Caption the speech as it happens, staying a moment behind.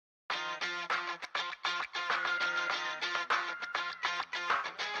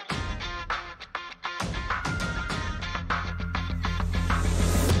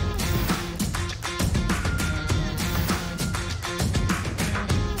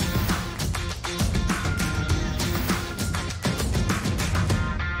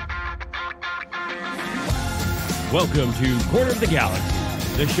Welcome to Corner of the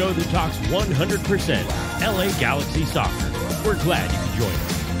Galaxy, the show that talks 100% LA Galaxy soccer. We're glad you can join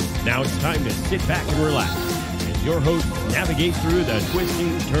us. Now it's time to sit back and relax as your hosts navigate through the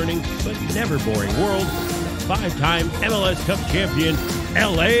twisting, turning, but never boring world of five-time MLS Cup champion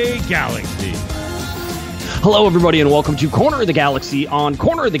LA Galaxy. Hello, everybody, and welcome to Corner of the Galaxy on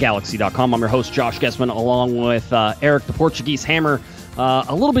cornerofthegalaxy.com. I'm your host, Josh Gessman, along with Eric, the Portuguese Hammer.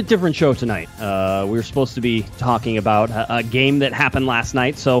 A little bit different show tonight. We were supposed to be talking about a game that happened last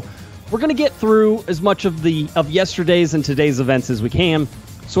night, so we're going to get through as much of yesterday's and today's events as we can,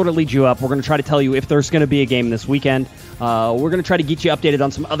 sort of lead you up. We're going to try to tell you if there's going to be a game this weekend. We're going to try to get you updated on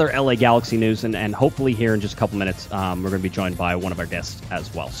some other LA Galaxy news, and hopefully here in just a couple minutes, we're going to be joined by one of our guests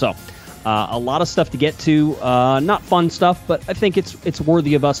as well. So a lot of stuff to get to, not fun stuff, but I think it's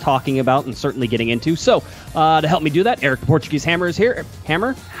worthy of us talking about and certainly getting into. So to help me do that, Eric, the Portuguese Hammer, is here.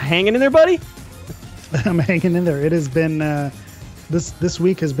 Hammer, hanging in there, buddy? I'm hanging in there. It has been this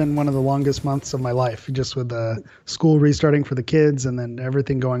week has been one of the longest months of my life, just with school restarting for the kids and then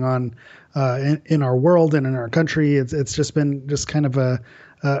everything going on in our world and in our country. It's just been kind of a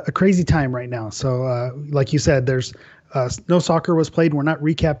crazy time right now. So like you said, there's no soccer was played. We're not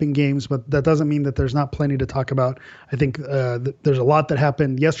recapping games, but that doesn't mean that there's not plenty to talk about. I think there's a lot that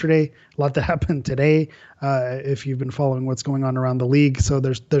happened yesterday, a lot that happened today, if you've been following what's going on around the league. So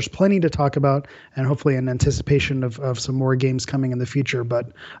there's plenty to talk about, and hopefully in anticipation of some more games coming in the future.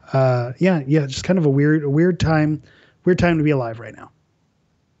 But just kind of a weird time to be alive right now.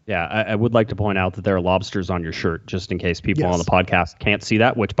 Yeah, I would like to point out that there are lobsters on your shirt, just in case people on the podcast can't see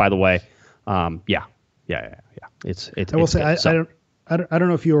that, which, by the way, yeah. I will say, I don't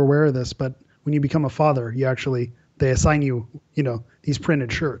know if you were aware of this, but when you become a father, they assign you, these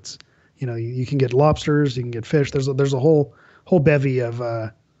printed shirts. You can get lobsters, you can get fish. There's a whole bevy of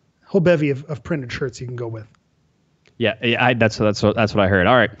printed shirts you can go with. Yeah, that's what I heard.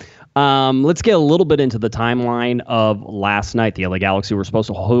 All right. Let's get a little bit into the timeline of last night. The LA Galaxy were supposed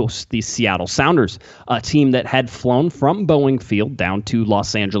to host the Seattle Sounders, a team that had flown from Boeing Field down to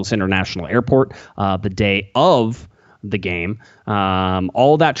Los Angeles International Airport the day of the game.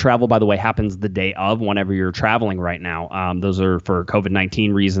 All that travel, by the way, happens the day of whenever you're traveling right now. Those are for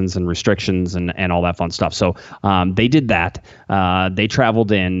COVID-19 reasons and restrictions and all that fun stuff. So they did that. They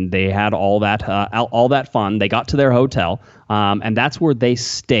traveled in. They had all that fun. They got to their hotel, and that's where they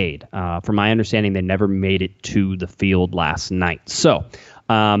stayed. From my understanding, they never made it to the field last night. So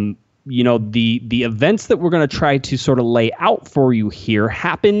the events that we're going to try to sort of lay out for you here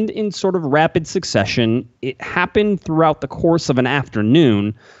happened in sort of rapid succession. It happened throughout the course of an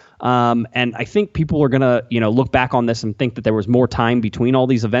afternoon. And I think people are going to, look back on this and think that there was more time between all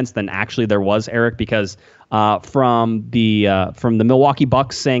these events than actually there was, Eric, because from the Milwaukee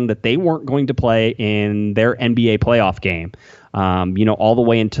Bucks saying that they weren't going to play in their NBA playoff game, all the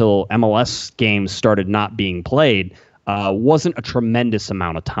way until MLS games started not being played, wasn't a tremendous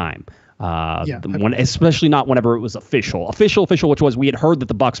amount of time. Especially not whenever it was official, which was we had heard that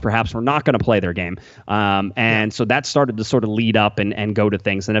the Bucks perhaps were not going to play their game. So that started to sort of lead up and go to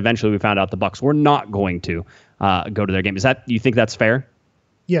things. And eventually we found out the Bucks were not going to go to their game. You think that's fair?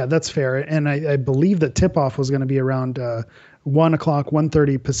 Yeah, that's fair. And I believe that tip-off was going to be around 1 o'clock,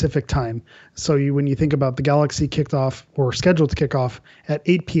 1:30 Pacific time. So when you think about the Galaxy kicked off or scheduled to kick off at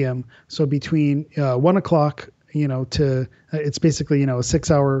 8 p.m. So between 1 o'clock it's basically, a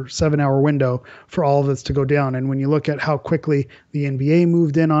 7-hour window for all of this to go down. And when you look at how quickly the NBA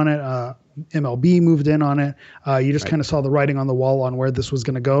moved in on it, MLB moved in on it, you just kind of saw the writing on the wall on where this was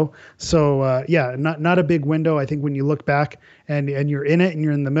going to go. So not a big window. I think when you look back and you're in it and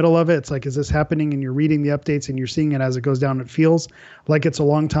you're in the middle of it, it's like, is this happening? And you're reading the updates and you're seeing it as it goes down. It feels like it's a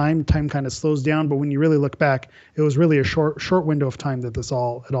long time. Time kind of slows down. But when you really look back, it was really a short window of time that it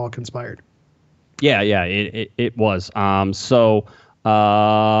all conspired. Yeah, it was.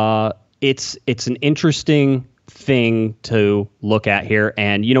 It's an interesting thing to look at here,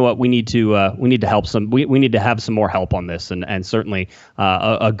 and you know what? We need to help we need to have some more help on this, and certainly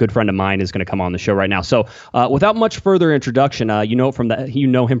a good friend of mine is going to come on the show right now. So without much further introduction, you know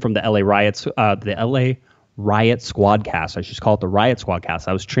him from the LA Riots, the LA Riot Squadcast. I should just call it the Riot Squadcast.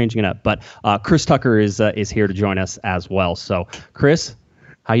 I was changing it up, but Chris Tucker is here to join us as well. So Chris,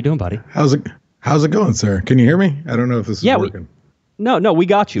 how you doing, buddy? How's it going, sir? Can you hear me? I don't know if this is working. No, we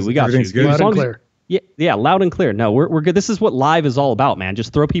got you. Everything's good. Loud and clear. Yeah, loud and clear. No, we're good. This is what live is all about, man.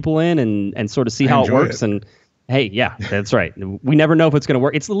 Just throw people in and sort of see how it works. And hey, yeah, that's right. We never know if it's going to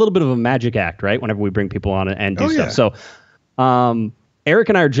work. It's a little bit of a magic act, right? Whenever we bring people on and do stuff. Yeah. So Eric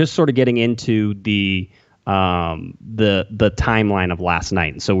and I are just sort of getting into the the timeline of last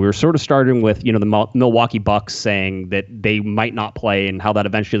night. And so we were sort of starting with, the Milwaukee Bucks saying that they might not play and how that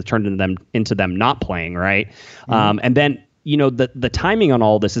eventually turned into them not playing, right? Mm-hmm. And then, the timing on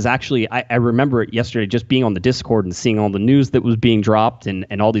all this is actually, I remember it yesterday, just being on the Discord and seeing all the news that was being dropped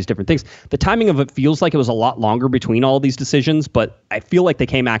and all these different things. The timing of it feels like it was a lot longer between all these decisions, but I feel like they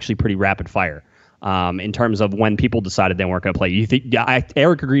came actually pretty rapid fire. In terms of when people decided they weren't going to play.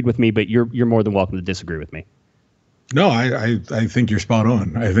 Eric agreed with me, but you're more than welcome to disagree with me. No, I think you're spot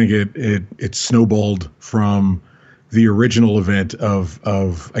on. I think it snowballed from the original event of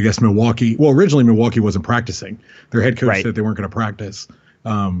I guess Milwaukee. Well, originally Milwaukee wasn't practicing. Their head coach said they weren't going to practice.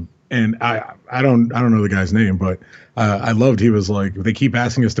 And I don't know the guy's name, but I loved. He was like, they keep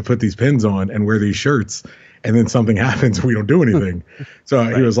asking us to put these pins on and wear these shirts, and then something happens and we don't do anything. So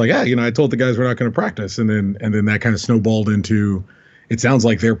he was like, I told the guys we're not going to practice, and then that kind of snowballed into, it sounds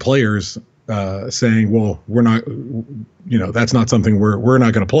like their players saying, well, we're not, that's not something we're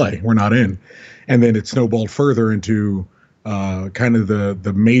not going to play. We're not in. And then it snowballed further into kind of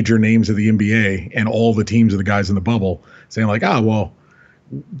the major names of the NBA and all the teams of the guys in the bubble saying like,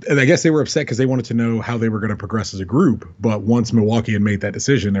 and I guess they were upset because they wanted to know how they were going to progress as a group. But once Milwaukee had made that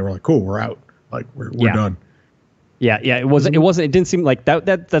decision, they were like, cool, we're out. Like we're done. Yeah. It didn't seem like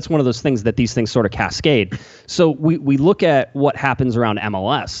that's one of those things that these things sort of cascade. So we look at what happens around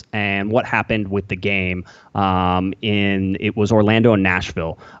MLS and what happened with the game it was Orlando and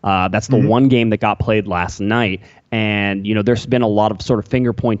Nashville. That's the one game that got played last night. And, there's been a lot of sort of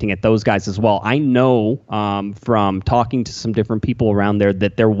finger pointing at those guys as well. I know from talking to some different people around there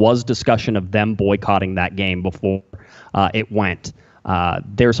that there was discussion of them boycotting that game before it went.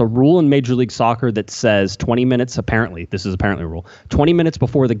 There's a rule in Major League Soccer that says 20 minutes, this is apparently a rule, 20 minutes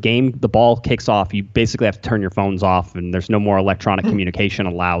before the ball kicks off, you basically have to turn your phones off and there's no more electronic communication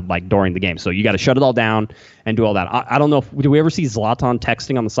allowed like during the game. So you got to shut it all down and do all that. I don't know do we ever see Zlatan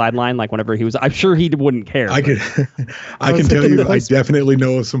texting on the sideline like whenever he was, I'm sure he wouldn't care. I can tell you, I definitely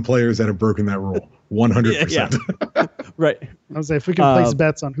know of some players that have broken that rule. 100%. Yeah. Right. I was like, if we can place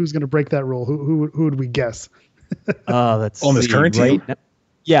bets on who's going to break that rule, who would we guess? That's on this current team.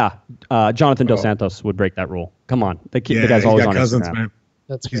 Yeah, Jonathan Dos Santos would break that rule. Come on, the guy's always on cousins, Instagram.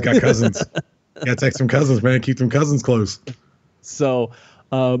 Man. He's got cousins. You got to text some cousins, man. Keep them cousins close. So,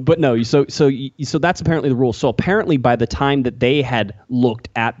 but no. So that's apparently the rule. So apparently, by the time that they had looked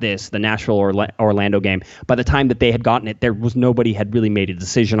at this, the Nashville Orlando game, by the time that they had gotten it, nobody had really made a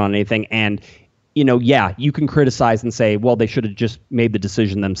decision on anything. And you can criticize and say, well, they should have just made the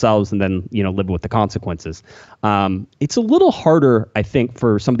decision themselves and then, live with the consequences. It's a little harder, I think,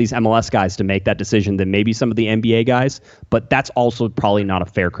 for some of these MLS guys to make that decision than maybe some of the NBA guys, but that's also probably not a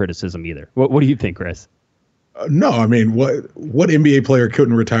fair criticism either. What do you think, Chris? No, I mean, what NBA player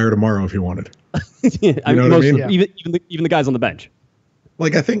couldn't retire tomorrow if he wanted? I mean? Yeah. Even the guys on the bench.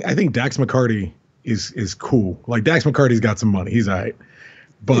 Like, I think Dax McCarty is cool. Like, Dax McCarty's got some money. He's all right.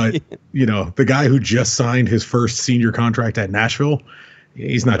 But, the guy who just signed his first senior contract at Nashville,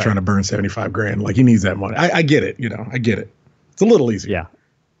 he's not trying to burn $75,000. Like, he needs that money. I get it. I get it. It's a little easier. Yeah.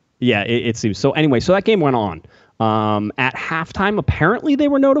 Yeah, it seems. So anyway, so that game went on. At halftime, apparently they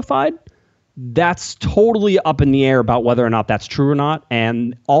were notified. That's totally up in the air about whether or not that's true or not.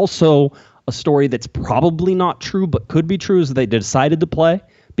 And also a story that's probably not true but could be true is that they decided to play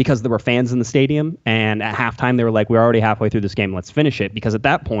because there were fans in the stadium, and at halftime they were like, we're already halfway through this game, let's finish it, because at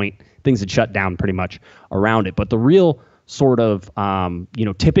that point things had shut down pretty much around it. But the real sort of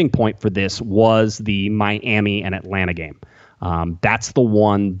tipping point for this was the Miami and Atlanta game. That's the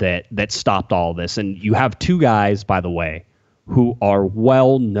one that stopped all this. And you have two guys, by the way, who are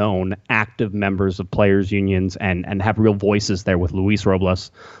well-known active members of players' unions and have real voices there with Luis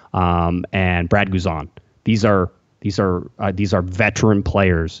Robles and Brad Guzan. These are veteran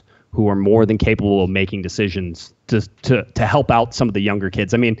players who are more than capable of making decisions to help out some of the younger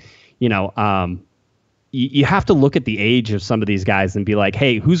kids. I mean, you have to look at the age of some of these guys and be like,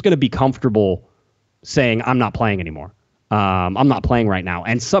 hey, who's going to be comfortable saying I'm not playing anymore? I'm not playing right now.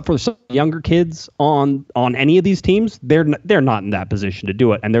 And so for some younger kids on any of these teams, they're not in that position to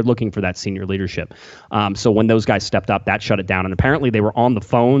do it, and they're looking for that senior leadership. So when those guys stepped up, that shut it down. And apparently they were on the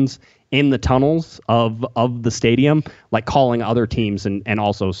phones in the tunnels of the stadium, like calling other teams and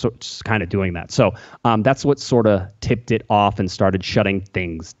also just kind of doing that. So that's what sort of tipped it off and started shutting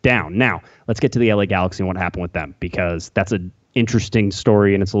things down. Now, let's get to the LA Galaxy and what happened with them, because that's an interesting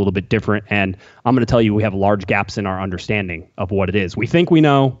story and it's a little bit different. And I'm going to tell you, we have large gaps in our understanding of what it is. We think we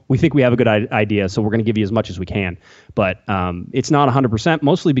know, we think we have a good idea, so we're going to give you as much as we can. But it's not 100%,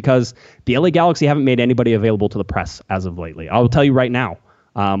 mostly because the LA Galaxy haven't made anybody available to the press as of lately. I'll tell you right now,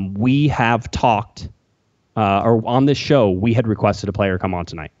 we have talked or on this show, we had requested a player come on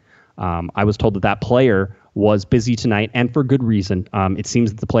tonight. I was told that player was busy tonight, and for good reason. It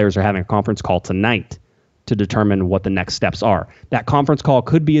seems that the players are having a conference call tonight to determine what the next steps are. That conference call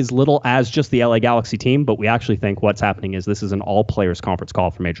could be as little as just the LA Galaxy team, but we actually think what's happening is this is an all-players conference call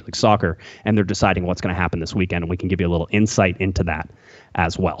for Major League Soccer, and they're deciding what's going to happen this weekend, and we can give you a little insight into that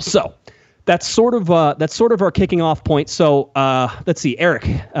as well. So that's sort of our kicking off point. So let's see, Eric,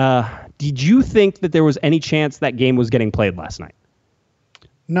 did you think that there was any chance that game was getting played last night?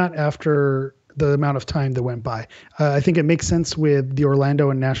 Not after the amount of time that went by. I think it makes sense with the Orlando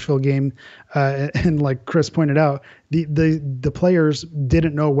and Nashville game. And like Chris pointed out, the players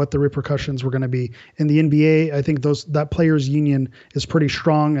didn't know what the repercussions were going to be. In the NBA, I think that players union is pretty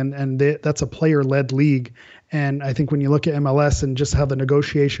strong, and that's a player-led league. And I think when you look at MLS and just how the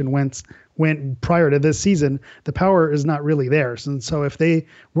negotiation went prior to this season, the power is not really theirs. And so if they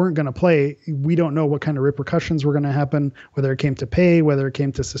weren't going to play, we don't know what kind of repercussions were going to happen, whether it came to pay, whether it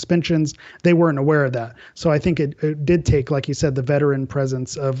came to suspensions. They weren't aware of that. So I think it did take, like you said, the veteran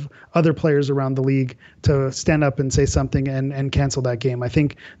presence of other players around the league to stand up and say something and cancel that game. I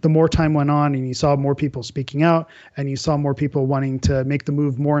think the more time went on and you saw more people speaking out and you saw more people wanting to make the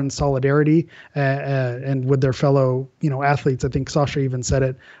move more in solidarity and with their fellow, athletes. I think Sasha even said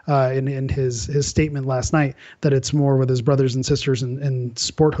it in his statement last night that it's more with his brothers and sisters in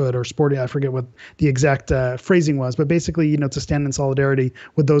sporthood or sporty. I forget what the exact phrasing was, but basically, to stand in solidarity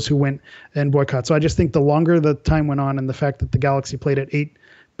with those who went and boycott. So I just think the longer the time went on and the fact that the Galaxy played at 8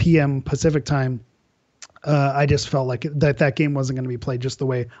 p.m. Pacific time, I just felt like that game wasn't going to be played just the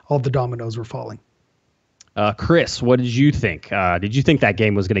way all the dominoes were falling. Chris, what did you think? Did you think that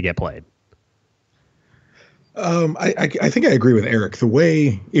game was going to get played? I think I agree with Eric. The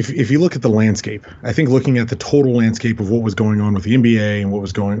way, if you look at the landscape, I think looking at the total landscape of what was going on with the NBA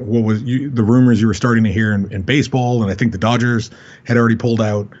and the rumors you were starting to hear in baseball, and I think the Dodgers had already pulled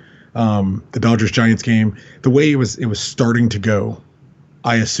out the Dodgers-Giants game. The way it was starting to go,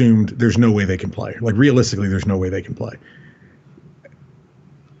 I assumed there's no way they can play. Like realistically, there's no way they can play.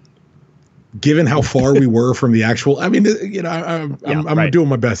 Given how far we were from the actual, I'm doing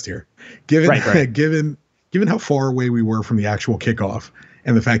my best here. Given how far away we were from the actual kickoff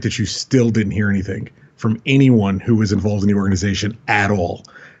and the fact that you still didn't hear anything from anyone who was involved in the organization at all.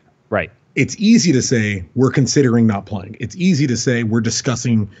 Right. It's easy to say we're considering not playing. It's easy to say we're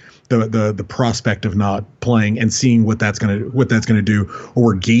discussing the prospect of not playing and seeing what that's going to do, or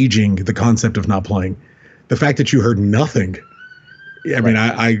we're gauging the concept of not playing. The fact that you heard nothing, I mean,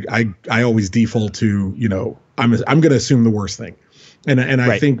 I always default to, I'm going to assume the worst thing. And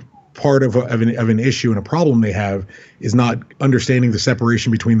I think part of an issue and a problem they have is not understanding the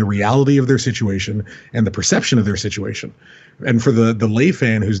separation between the reality of their situation and the perception of their situation. And for the lay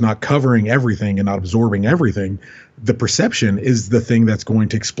fan who's not covering everything and not absorbing everything, the perception is the thing that's going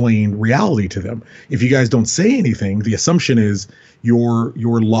to explain reality to them. If you guys don't say anything, the assumption is you're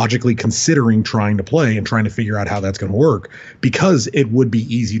logically considering trying to play and trying to figure out how that's going to work, because it would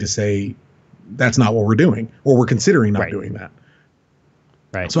be easy to say that's not what we're doing, or we're considering not doing that.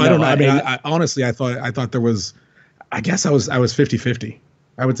 Right. So I don't know. I mean, I honestly, I thought there was, I guess I was 50-50.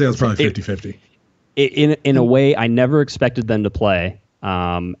 I would say I was probably 50-50. In a way, I never expected them to play.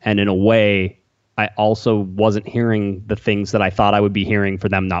 And in a way, I also wasn't hearing the things that I thought I would be hearing for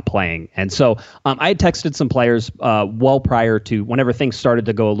them not playing. And so I had texted some players well prior to whenever things started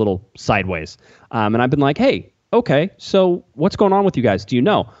to go a little sideways. And I've been like, hey, okay, so what's going on with you guys? Do you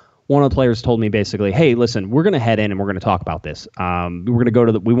know? One of the players told me basically, hey, listen, we're going to head in and we're going to talk about this. We want to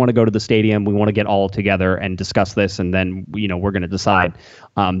go to the stadium. We want to get all together and discuss this. And then, we're going to decide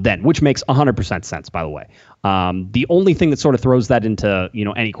then, which makes 100% sense, by the way. The only thing that sort of throws that into,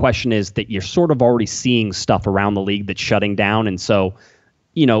 any question is that you're sort of already seeing stuff around the league that's shutting down. And so,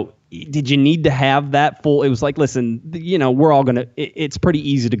 did you need to have that full? It was like, listen, we're all going to, it's pretty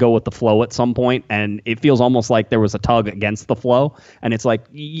easy to go with the flow at some point, and it feels almost like there was a tug against the flow. And it's like,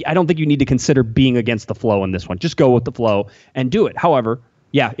 I don't think you need to consider being against the flow in this one. Just go with the flow and do it. However,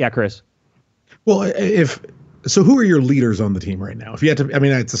 yeah, Chris. Well, so who are your leaders on the team right now? If you had to, I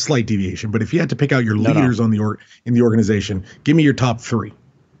mean, it's a slight deviation, but if you had to pick out your leaders on in the organization, give me your top three.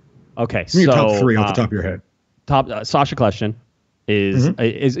 Okay. Give me your top three off the top of your head. Sasha Kljestan.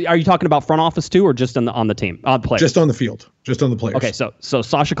 Are you talking about front office too, or just on the team, players? Just on the field, just on the players. Okay, so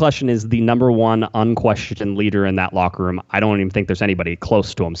Sasha Kljestan is the number one unquestioned leader in that locker room. I don't even think there's anybody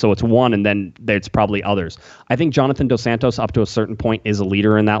close to him. So it's one, and then there's probably others. I think Jonathan Dos Santos, up to a certain point, is a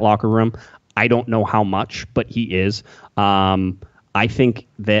leader in that locker room. I don't know how much, but he is. I think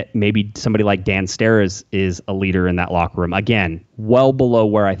that maybe somebody like Dan Sterr is a leader in that locker room. Again, well below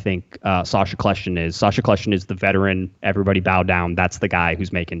where I think Sacha Kljestan is. Sacha Kljestan is the veteran. Everybody bow down. That's the guy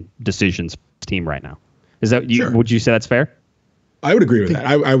who's making decisions for his team right now. Is that you? Sure. Would you say that's fair? I would agree with that.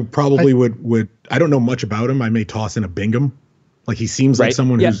 I probably would. I don't know much about him. I may toss in a Bingham. Like he seems like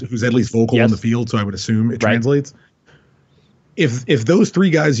someone who's at least vocal on the field, so I would assume it translates. If those three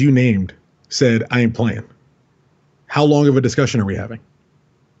guys you named said, I ain't playing, how long of a discussion are we having?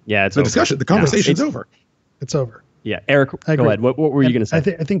 Yeah, it's the discussion. The conversation's over. It's over. Yeah, Eric, go ahead. What were you going to say?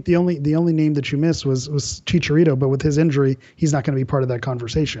 I think the only name that you missed was Chicharito, but with his injury, he's not going to be part of that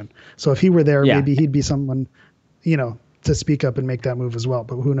conversation. So if he were there, maybe he'd be someone, to speak up and make that move as well.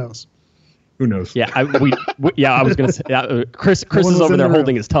 But who knows? Who knows? Yeah, I was going to say Chris is over there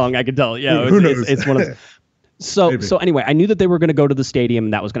holding his tongue. I could tell. Yeah, who knows? It's one of. So anyway, I knew that they were going to go to the stadium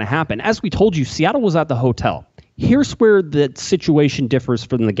and that was going to happen. As we told you, Seattle was at the hotel. Here's where the situation differs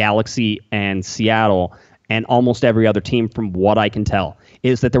from the Galaxy and Seattle and almost every other team from what I can tell,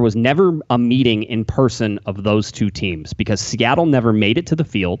 is that there was never a meeting in person of those two teams because Seattle never made it to the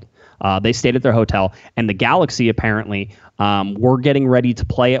field. They stayed at their hotel, and the Galaxy apparently were getting ready to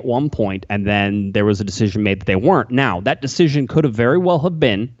play at one point, and then there was a decision made that they weren't. Now, that decision could have very well have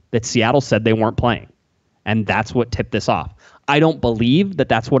been that Seattle said they weren't playing. And that's what tipped this off. I don't believe that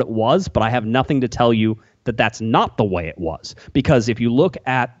that's what it was, but I have nothing to tell you that that's not the way it was. Because if you look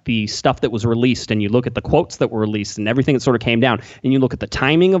at the stuff that was released and you look at the quotes that were released and everything that sort of came down and you look at the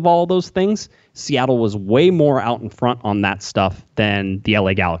timing of all those things, Seattle was way more out in front on that stuff than the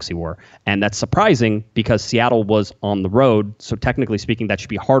LA Galaxy were. And that's surprising because Seattle was on the road. So technically speaking, that should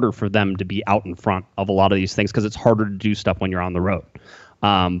be harder for them to be out in front of a lot of these things because it's harder to do stuff when you're on the road.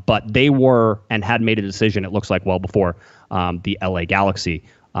 But they were and had made a decision, it looks like, well before the LA Galaxy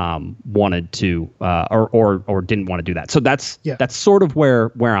wanted to or didn't want to do that. So that's sort of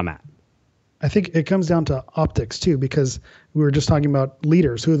where I'm at. I think it comes down to optics too, because we were just talking about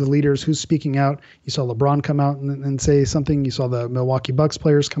leaders. Who are the leaders? Who's speaking out? You saw LeBron come out and say something. You saw the Milwaukee Bucks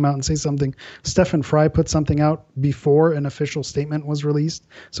players come out and say something. Stephen Fry put something out before an official statement was released.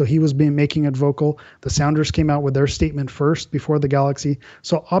 So he was making it vocal. The Sounders came out with their statement first before the Galaxy.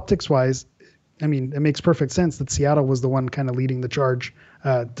 So optics wise, I mean, it makes perfect sense that Seattle was the one kind of leading the charge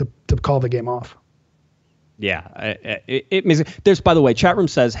to call the game off. Yeah, it makes. There's, by the way, chat room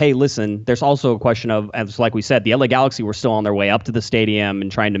says, hey, listen, there's also a question of, as like we said, the LA Galaxy were still on their way up to the stadium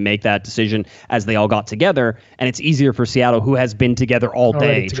and trying to make that decision as they all got together. And it's easier for Seattle, who has been together all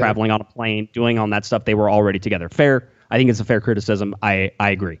day, traveling on a plane, doing all that stuff. They were already together. Fair. I think it's a fair criticism. I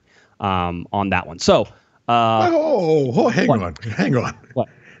agree on that one. So, hang on. What?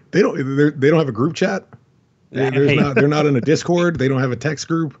 They don't have a group chat. They're not in a Discord. They don't have a text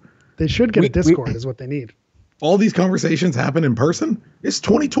group. They should get a Discord is what they need. All these conversations happen in person? It's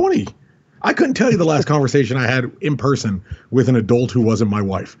 2020. I couldn't tell you the last conversation I had in person with an adult who wasn't my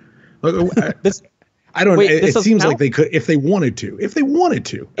wife. It seems like they could if they wanted to. It's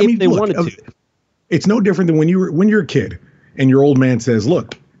no different than when you're a kid and your old man says,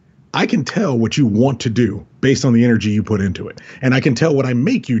 look, I can tell what you want to do based on the energy you put into it. And I can tell what I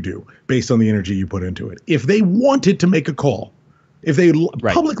make you do based on the energy you put into it. If they wanted to make a call, if they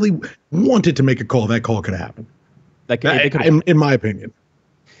publicly wanted to make a call, that call could happen. In my opinion.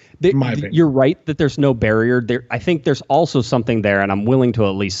 You're right that there's no barrier there. I think there's also something there, and I'm willing to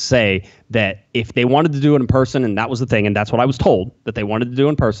at least say that if they wanted to do it in person, and that was the thing, and that's what I was told, that they wanted to do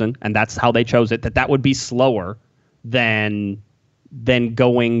in person, and that's how they chose it, that would be slower than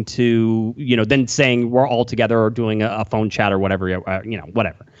going to, than saying we're all together or doing a phone chat or whatever,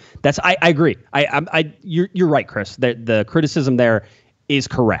 whatever. I agree. You're right, Chris. The criticism there is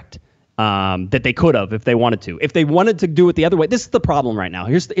correct. That they could have if they wanted to. If they wanted to do it the other way, this is the problem right now.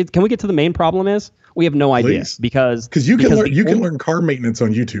 Can we get to the main problem? Is we have no idea because you can learn car maintenance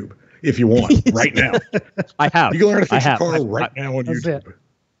on YouTube if you want right now. I have. You can learn how to fix your car right now on YouTube. It.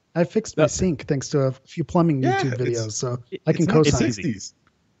 I fixed my sink thanks to a few plumbing YouTube videos, so I can co-sign.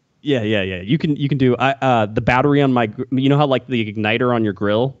 Yeah. You can do the battery on my. You know how like the igniter on your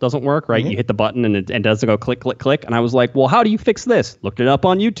grill doesn't work, right? Mm-hmm. You hit the button and it doesn't go click, click, click. And I was like, well, how do you fix this? Looked it up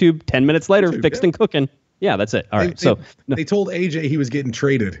on YouTube. 10 minutes later, fixed and cooking. Yeah, that's it. All right. They told AJ he was getting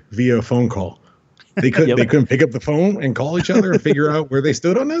traded via a phone call. They couldn't pick up the phone and call each other and figure out where they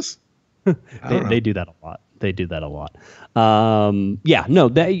stood on this. They do that a lot. They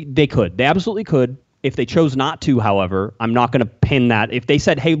could. They absolutely could. If they chose not to, however, I'm not going to pin that. If they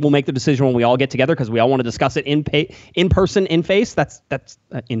said, "Hey, we'll make the decision when we all get together because we all want to discuss it in person, in face," that's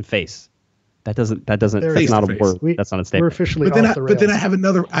in face. That's not a word. That's not a statement. We're officially off the rails. But then I have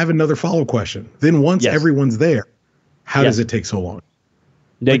another follow-up question. Then once everyone's there, how does it take so long?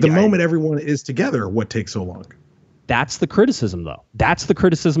 Like the moment everyone is together, what takes so long? That's the criticism, though. That's the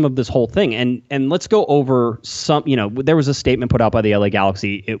criticism of this whole thing. And let's go over some, there was a statement put out by the LA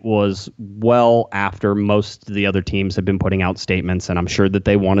Galaxy. It was well after most of the other teams had been putting out statements, and I'm sure that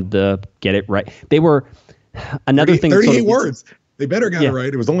they wanted to get it right. They were, another thing. 38 words. They better got it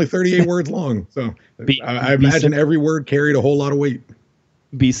right. It was only 38 words long. So I imagine every word carried a whole lot of weight.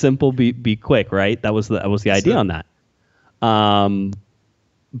 Be simple, be quick, right? That was the idea on that.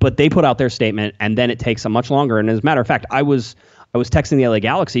 But they put out their statement, and then it takes much longer. And as a matter of fact, I was texting the LA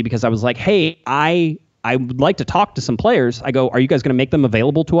Galaxy because I was like, hey, I would like to talk to some players. I go, are you guys going to make them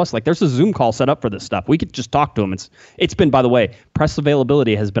available to us? Like, there's a Zoom call set up for this stuff. We could just talk to them. It's been, by the way, press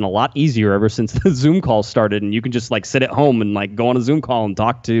availability has been a lot easier ever since the Zoom call started, and you can just like sit at home and like go on a Zoom call and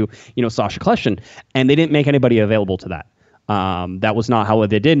talk to Sacha Kljestan. And they didn't make anybody available to that. That was not how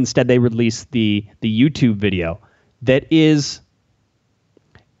they did. Instead, they released the YouTube video that is,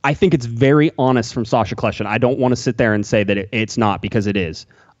 I think it's very honest from Sacha Kljestan. I don't want to sit there and say that it's not, because it is.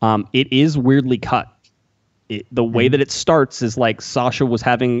 It is weirdly cut. The way that it starts is like Sacha was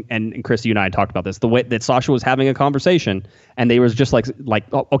having, and Chris, you and I talked about this, the way that Sacha was having a conversation, and they was just like,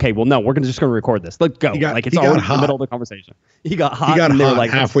 oh, okay, well, no, we're just going to record this. Let's go. It's already in the middle of the conversation. He got hot. He got hot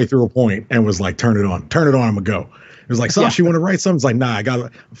like, halfway through a point and was like, turn it on, I'm going to go. It was like, Sacha, you want to write something? It's like, nah, I got a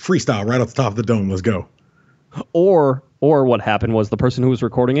freestyle right off the top of the dome. Let's go. Or what happened was the person who was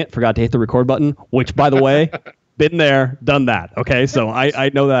recording it forgot to hit the record button, which, by the way, been there, done that. Okay, so I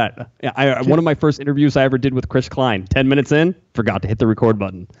know that. One of my first interviews I ever did with Chris Klein, 10 minutes in, forgot to hit the record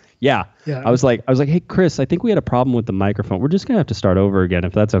button. Yeah. I was like, hey, Chris, I think we had a problem with the microphone. We're just going to have to start over again,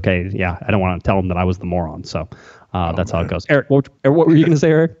 if that's okay. Yeah, I don't want to tell him that I was the moron. So that's how it goes. Eric, what were you going to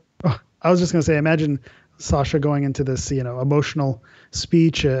say, Eric? I was just going to say, imagine Sacha going into this, emotional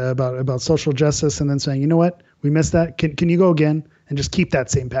speech about social justice, and then saying, you know what, we missed that. Can you go again and just keep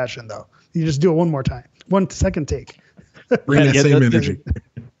that same passion though? You just do it one more time, 1 second take. Bring that same energy.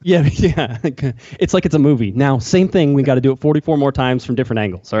 Yeah. It's like it's a movie. Now, same thing. We got to do it 44 more times from different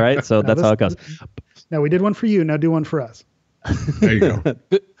angles. All right. So that's how it goes. Now we did one for you. Now do one for us. There you go.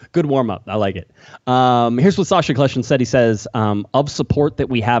 Good warm up. I like it. Here's what Sacha Kljestan said. He says, of support that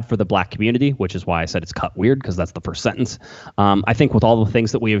we have for the black community, which is why I said it's cut weird, because that's the first sentence. I think with all the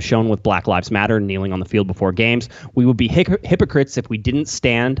things that we have shown with Black Lives Matter, kneeling on the field before games, we would be hypocrites if we didn't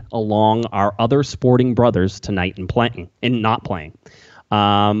stand along our other sporting brothers tonight and not playing.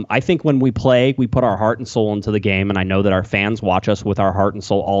 I think when we play, we put our heart and soul into the game, and I know that our fans watch us with our heart and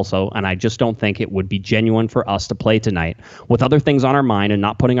soul also, and I just don't think it would be genuine for us to play tonight with other things on our mind and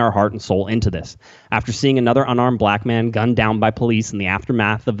not putting our heart and soul into this. After seeing another unarmed black man gunned down by police in the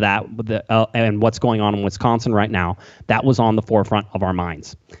aftermath of that and what's going on in Wisconsin right now, that was on the forefront of our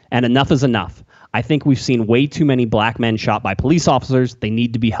minds. And enough is enough. I think we've seen way too many black men shot by police officers. They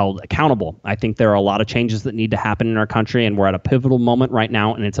need to be held accountable. I think there are a lot of changes that need to happen in our country, and we're at a pivotal moment right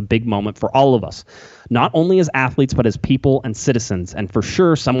now, and it's a big moment for all of us, not only as athletes, but as people and citizens. And for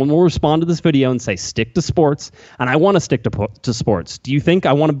sure, someone will respond to this video and say, stick to sports, and I want to stick to sports. Do you think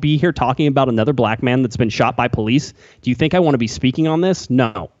I want to be here talking about another black man that's been shot by police? Do you think I want to be speaking on this?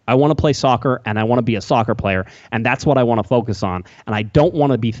 No. I want to play soccer, and I want to be a soccer player, and that's what I want to focus on. And I don't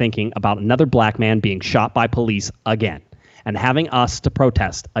want to be thinking about another black man being shot by police again and having us to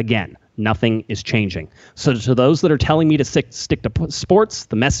protest again. Nothing is changing. So to those that are telling me to stick to sports,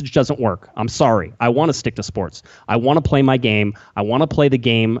 the message doesn't work. I'm sorry. I want to stick to sports. I want to play my game. I want to play the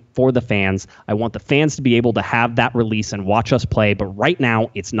game for the fans. I want the fans to be able to have that release and watch us play. But right now,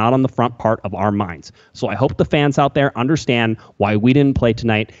 it's not on the front part of our minds. So I hope the fans out there understand why we didn't play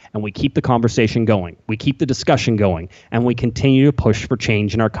tonight, and we keep the conversation going. We keep the discussion going, and we continue to push for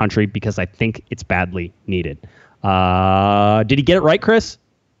change in our country, because I think it's badly needed. Did he get it right, Chris?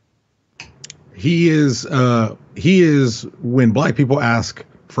 He is when black people ask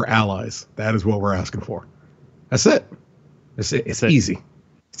for allies, that is what we're asking for. That's it. It's easy.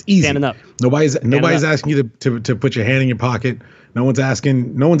 It's easy. Standing up. Nobody's asking you to put your hand in your pocket. No one's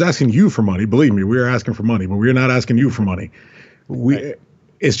asking you for money. Believe me, we are asking for money, but we're not asking you for money.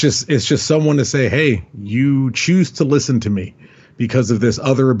 It's just someone to say, hey, you choose to listen to me because of this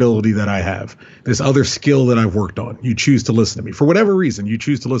other ability that I have, this other skill that I've worked on. You choose to listen to me. For whatever reason, you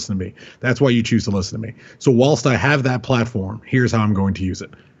choose to listen to me. That's why you choose to listen to me. So whilst I have that platform, here's how I'm going to use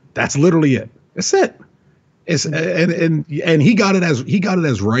it. That's literally it. That's it. And he got it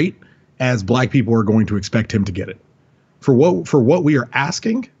as right as black people are going to expect him to get it. For what we are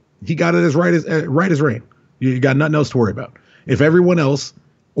asking, he got it as right as rain. You got nothing else to worry about. If everyone else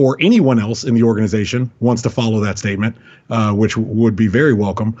or anyone else in the organization wants to follow that statement, which would be very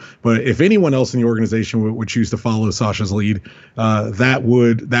welcome. But if anyone else in the organization would choose to follow Sasha's lead, that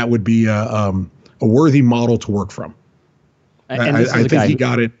would be a worthy model to work from. I think he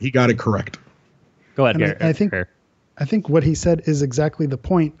got it correct. Go ahead, Garrett. I think what he said is exactly the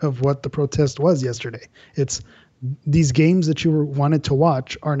point of what the protest was yesterday. It's these games that you wanted to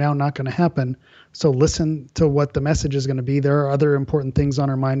watch are now not going to happen. So listen to what the message is going to be. There are other important things on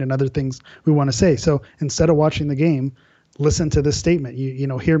our mind and other things we want to say. So instead of watching the game, listen to this statement, you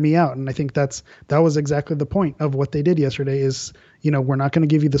know, hear me out. And I think that was exactly the point of what they did yesterday is, you know, we're not going to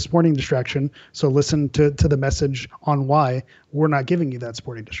give you the sporting distraction. So listen to the message on why we're not giving you that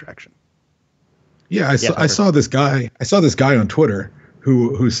sporting distraction. Yeah. I saw this guy on Twitter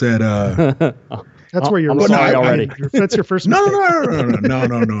who said, that's where you're sorry already. That's your first mistake. No.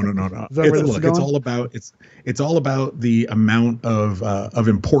 It's all about the amount of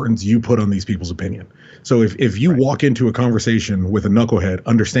importance you put on these people's opinion. So if you walk into a conversation with a knucklehead,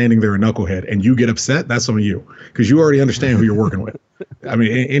 understanding they're a knucklehead, and you get upset, that's on you because you already understand who you're working with. I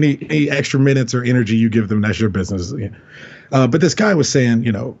mean, any extra minutes or energy you give them, that's your business. But this guy was saying,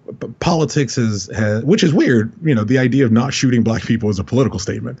 you know, politics has, which is weird. You know, the idea of not shooting black people is a political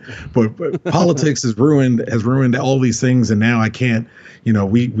statement, but politics has ruined all these things. And now I can't, you know,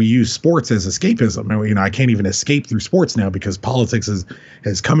 we use sports as escapism. And, you know, I can't even escape through sports now because politics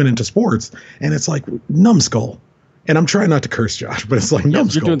has coming into sports. And it's like numbskull. And I'm trying not to curse, Josh, but it's like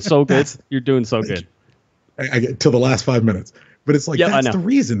numbskull. You're doing so good. You're doing so good. I get till the last 5 minutes, but it's like, that's the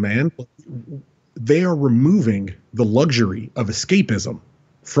reason, man. They are removing the luxury of escapism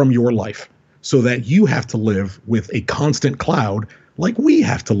from your life so that you have to live with a constant cloud like we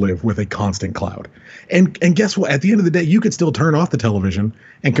have to live with a constant cloud. And guess what? At the end of the day, you could still turn off the television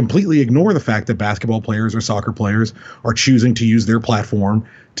and completely ignore the fact that basketball players or soccer players are choosing to use their platform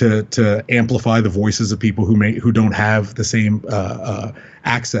to amplify the voices of people who don't have the same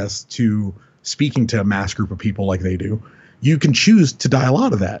access to speaking to a mass group of people like they do. You can choose to dial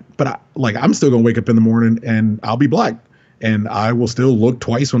out of that. But I'm still going to wake up in the morning and I'll be black. And I will still look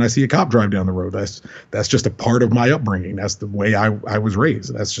twice when I see a cop drive down the road. That's just a part of my upbringing. That's the way I was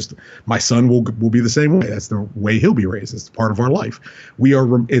raised. That's just, my son will be the same way. That's the way he'll be raised. It's part of our life. We are,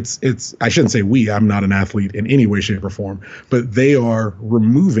 I shouldn't say we, I'm not an athlete in any way, shape or form, but they are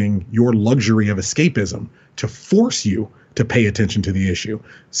removing your luxury of escapism to force you to pay attention to the issue,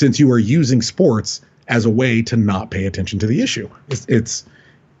 since you are using sports as a way to not pay attention to the issue.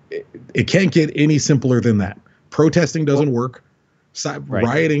 It can't get any simpler than that. Protesting doesn't work.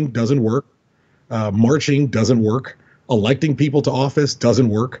 Rioting doesn't work. Marching doesn't work. Electing people to office doesn't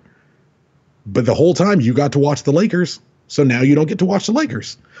work. But the whole time you got to watch the Lakers, so now you don't get to watch the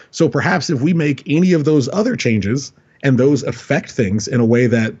Lakers. So perhaps if we make any of those other changes and those affect things in a way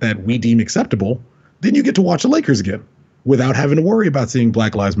that we deem acceptable, then you get to watch the Lakers again, without having to worry about seeing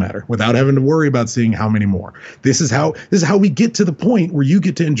Black Lives Matter, without having to worry about seeing how many more. This is how we get to the point where you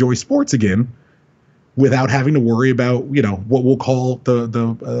get to enjoy sports again without having to worry about, you know, what we'll call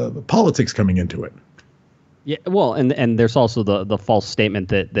the politics coming into it. Yeah, well, and there's also the false statement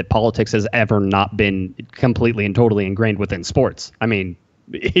that politics has ever not been completely and totally ingrained within sports. I mean,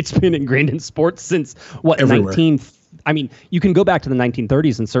 it's been ingrained in sports since everywhere. I mean, you can go back to the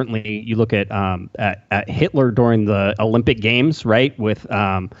 1930s, and certainly you look at Hitler during the Olympic Games, right?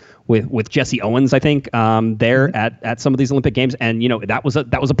 With Jesse Owens, I think, there at some of these Olympic Games, and you know that was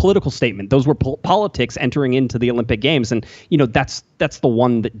a political statement. Those were politics entering into the Olympic Games, and you know that's the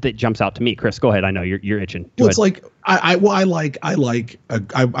one that jumps out to me. Chris, go ahead. I know you're itching. Well, it's like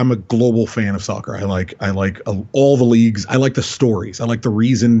I'm a global fan of soccer. I like all the leagues. I like the stories. I like the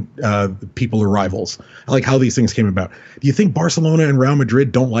reason people are rivals. I like how these things came about. Do you think Barcelona and Real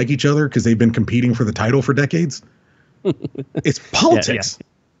Madrid don't like each other because they've been competing for the title for decades? It's politics. Yeah.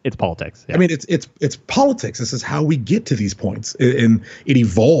 It's politics. Yeah. I mean, it's politics. This is how we get to these points, and it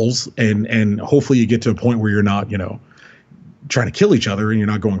evolves, and hopefully you get to a point where you're not, you know, trying to kill each other and you're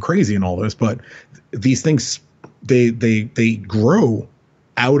not going crazy and all this. But these things, they grow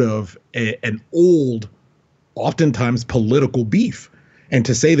out of an old, oftentimes political beef, and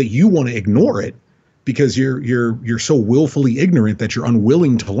to say that you want to ignore it because you're so willfully ignorant that you're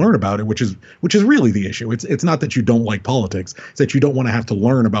unwilling to learn about it, which is really the issue. It's not that you don't like politics; it's that you don't want to have to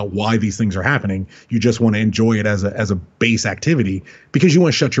learn about why these things are happening. You just want to enjoy it as a base activity because you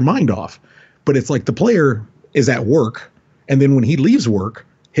want to shut your mind off. But it's like the player is at work, and then when he leaves work,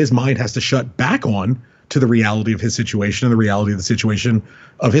 his mind has to shut back on to the reality of his situation and the reality of the situation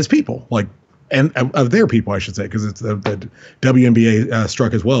of his people. Like, and of their people, I should say, because it's the WNBA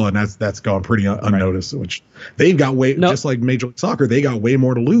struck as well, and that's gone pretty unnoticed. Right. Which they've got just like Major League Soccer, they got way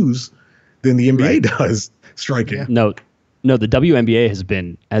more to lose than the NBA does striking. Yeah. No, the WNBA has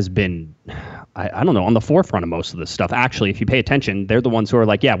been I don't know, on the forefront of most of this stuff. Actually, if you pay attention, they're the ones who are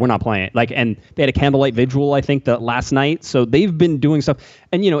like, yeah, we're not playing it. Like, and they had a candlelight vigil, I think, last night. So they've been doing stuff,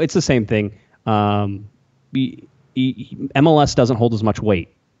 and it's the same thing. MLS doesn't hold as much weight,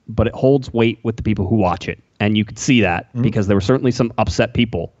 but it holds weight with the people who watch it, and you could see that because there were certainly some upset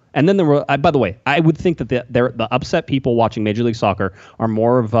people. And then there were, by the way, I would think that the upset people watching Major League Soccer are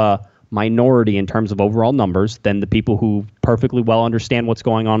more of a minority in terms of overall numbers than the people who perfectly well understand what's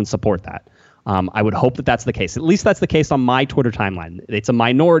going on and support that. I would hope that that's the case. At least that's the case on my Twitter timeline. It's a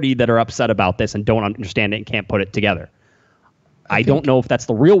minority that are upset about this and don't understand it and can't put it together. I don't know if that's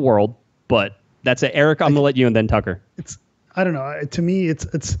the real world, but that's it. Eric, I'm going to let you and then Tucker. I don't know. To me,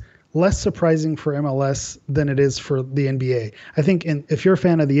 it's less surprising for MLS than it is for the NBA. I think if you're a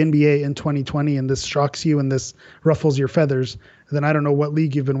fan of the NBA in 2020 and this shocks you and this ruffles your feathers, then I don't know what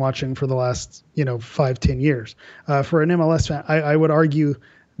league you've been watching for the last 5-10 years. For an MLS fan, I would argue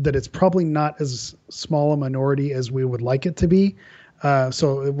that it's probably not as small a minority as we would like it to be.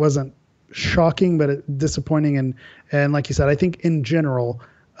 So it wasn't shocking, but disappointing. And like you said, I think in general,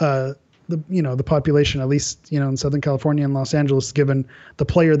 the population, at least in Southern California and Los Angeles, given the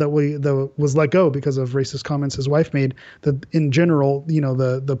player that was let go because of racist comments his wife made, that in general,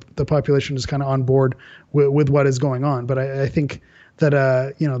 the population is kind of on board with what is going on. But I think that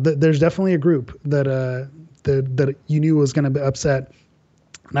there's definitely a group that you knew was going to be upset,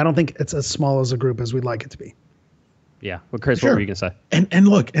 and I don't think it's as small as a group as we'd like it to be. Yeah. Well, Chris, sure. What were you going to say? And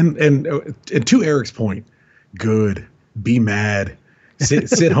look, and to Eric's point, good, be mad.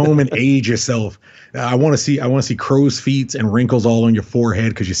 Sit home and age yourself. I want to see crow's feet and wrinkles all on your forehead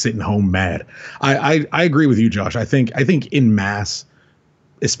because you're sitting home mad. I agree with you, Josh. I think in mass,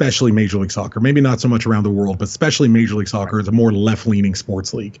 especially Major League Soccer, maybe not so much around the world, but especially Major League Soccer is a more left-leaning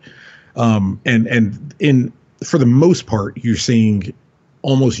sports league. And for the most part, you're seeing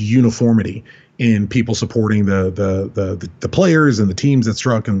almost uniformity in people supporting the players and the teams that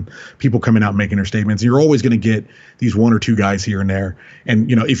struck, and people coming out and making their statements. You're always going to get these one or two guys here and there.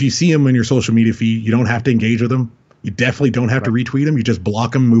 And, if you see them in your social media feed, you don't have to engage with them. You definitely don't have to retweet them. You just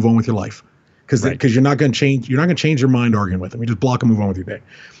block them, move on with your life. Because you're not going to change your mind arguing with them. You just block them, move on with your day.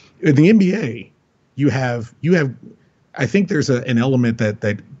 In the NBA, you have I think there's an element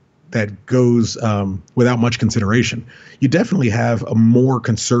that goes without much consideration. You definitely have a more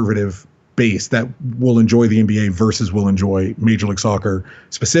conservative base that will enjoy the NBA versus will enjoy Major League Soccer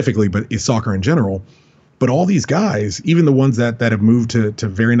specifically, but it's soccer in general. But all these guys, even the ones that have moved to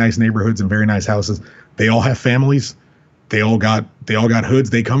very nice neighborhoods and very nice houses, they all have families. They all got hoods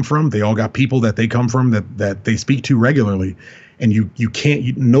they come from. They all got people that they come from that they speak to regularly. And you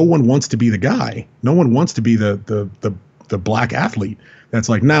can't. No one wants to be the guy. No one wants to be the black athlete that's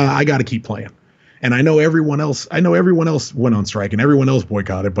like, nah, I got to keep playing. And I know everyone else went on strike and everyone else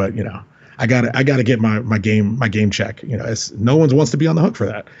boycotted, but I gotta get my game check. No one wants to be on the hook for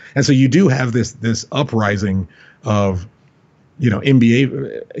that. And so you do have this uprising of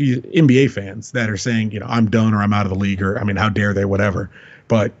NBA fans that are saying, I'm done or I'm out of the league, or how dare they, whatever.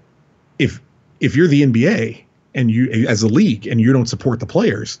 But if you're the NBA and you as a league and you don't support the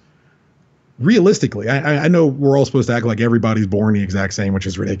players, realistically, I know we're all supposed to act like everybody's born the exact same, which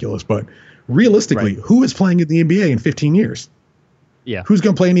is ridiculous, but realistically, who is playing in the NBA in 15 years? Yeah. Who's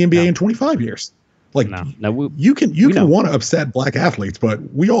going to play in the NBA in 25 years? Like, you can want to upset black athletes, but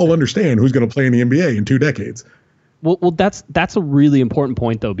we all understand who's going to play in the NBA in 2 decades. Well, that's a really important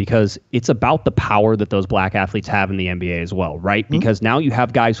point, though, because it's about the power that those black athletes have in the NBA as well, right? Mm-hmm. Because now you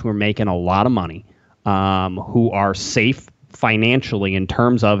have guys who are making a lot of money, who are safe financially in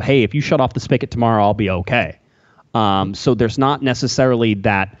terms of, hey, if you shut off the spigot tomorrow, I'll be okay. So there's not necessarily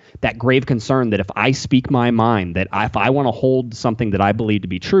that grave concern that if I speak my mind, that if I want to hold something that I believe to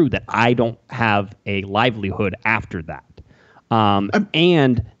be true, that I don't have a livelihood after that. Go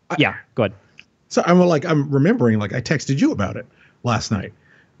ahead. So I'm remembering, I texted you about it last night.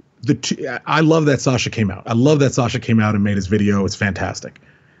 I love that Sasha came out. I love that Sasha came out and made his video. It's fantastic.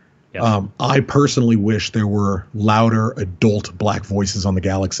 Yep. I personally wish there were louder adult black voices on the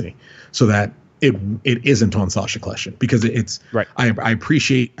Galaxy so that it isn't on Sasha Kljestan, because it's right. I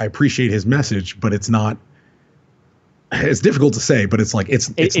appreciate his message, but it's not. It's difficult to say, but it's not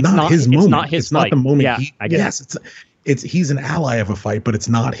his moment. Not his fight. Not the moment. Yeah, he's an ally of a fight, but it's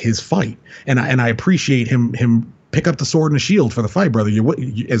not his fight. And I appreciate him pick up the sword and the shield for the fight, brother.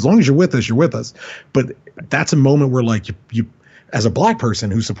 As long as you're with us, you're with us. But that's a moment where as a black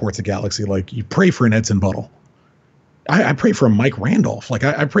person who supports the Galaxy, like, you pray for an Edson Buddle. I pray for a Mike Randolph. Like,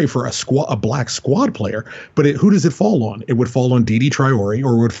 I pray for a black squad player. But who does it fall on? It would fall on Didi Traore, or it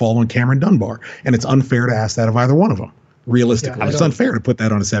would fall on Cameron Dunbar. And it's unfair to ask that of either one of them. Realistically, it's unfair to put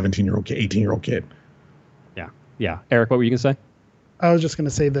that on a 17-year-old kid, 18-year-old kid. Yeah. Eric, what were you going to say? I was just going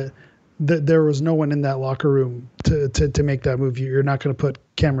to say that there was no one in that locker room to make that move. You're not going to put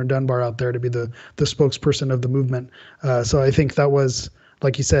Cameron Dunbar out there to be the spokesperson of the movement. So I think that was,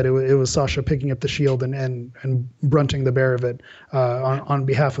 like you said, it was Sasha picking up the shield and brunting the bear of it on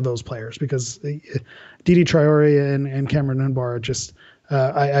behalf of those players, because Didi Traore and Cameron Dunbar are just,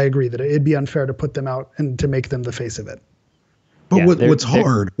 I agree that it'd be unfair to put them out and to make them the face of it. But what's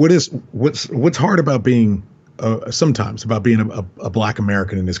hard about being sometimes about being a black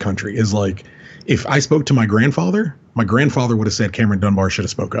American in this country is, like, if I spoke to my grandfather would have said Cameron Dunbar should have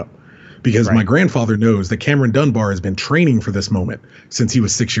spoke up, because my grandfather knows that Cameron Dunbar has been training for this moment since he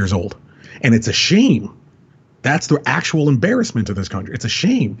was 6 years old. And it's a shame. That's the actual embarrassment of this country. It's a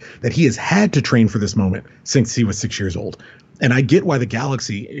shame that he has had to train for this moment since he was 6 years old. And I get why the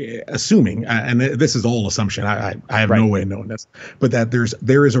Galaxy, assuming, and this is all assumption, I have no way of knowing this, but that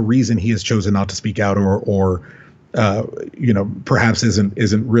there is a reason he has chosen not to speak out, or perhaps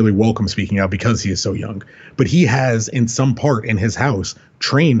isn't really welcome speaking out because he is so young. But he has, in some part in his house,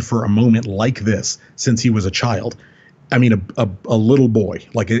 trained for a moment like this since he was a child. I mean, a little boy.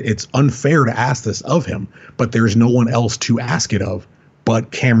 Like, it's unfair to ask this of him, but there's no one else to ask it of but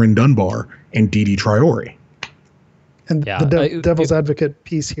Cameron Dunbar and Didi Traore. And the devil's advocate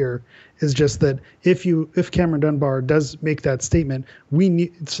piece here is just that if Cameron Dunbar does make that statement,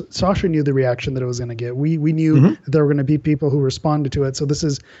 Sasha knew the reaction that it was going to get. We knew that there were going to be people who responded to it. So this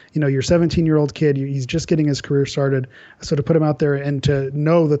is, your 17-year-old kid, he's just getting his career started. So to put him out there and to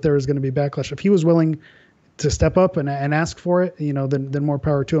know that there was going to be backlash, if he was willing to step up and ask for it, then more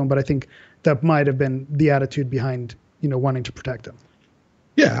power to him. But I think that might have been the attitude behind, wanting to protect him.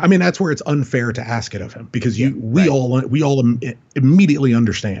 Yeah, I mean, that's where it's unfair to ask it of him, because we all immediately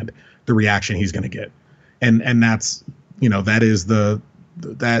understand the reaction he's going to get, and that's that is the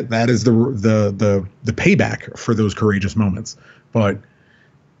payback for those courageous moments. But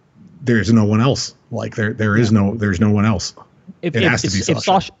there's no one else. Like there's no one else. It has to be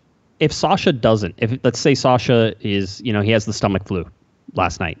Sasha. If Sasha doesn't, let's say Sasha is, he has the stomach flu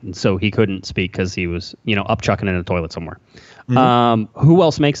last night, and so he couldn't speak because he was, up chucking in a toilet somewhere. Who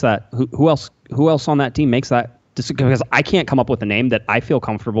else makes that? Who else on that team makes that? Because I can't come up with a name that I feel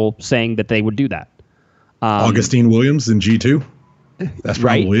comfortable saying that they would do that. Augustine Williams in G2. That's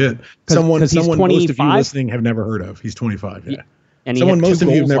probably it. Someone most of you listening have never heard of. He's 25. Yeah. And someone most of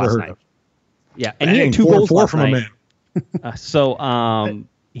you have never heard of. Yeah, and he had 2 goals last night.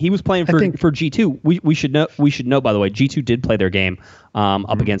 He was playing for G2. We should know, by the way, G2 did play their game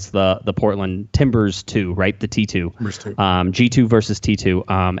up against the Portland Timbers 2, right? The T2. G2 versus T2.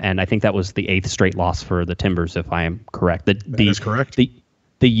 And I think that was the 8th straight loss for the Timbers, if I am correct. That is correct. The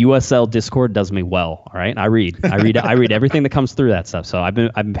USL Discord does me well. All right. I read everything that comes through that stuff. So I've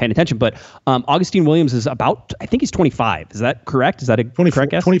been paying attention. But Augustine Williams is I think he's 25. Is that correct? Is that a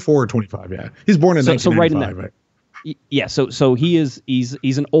correct guess? 24 or 25, yeah. He's born in 1995. So right in there. Yeah, so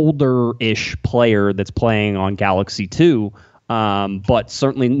he's an older-ish player that's playing on Galaxy 2, but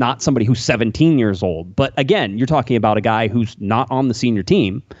certainly not somebody who's 17 years old. But again, you're talking about a guy who's not on the senior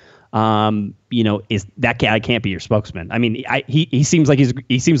team. Is that guy can't be your spokesman? I mean, he seems like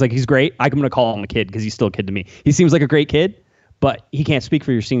he's great. I'm going to call him a kid because he's still a kid to me. He seems like a great kid, but he can't speak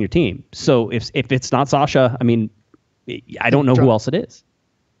for your senior team. So if it's not Sasha, I mean, I don't know who else it is.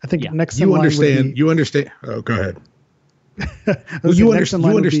 I think next you understand. You understand. Oh, go ahead. Well, you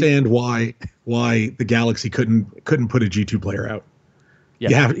understand why the Galaxy couldn't put a G2 player out.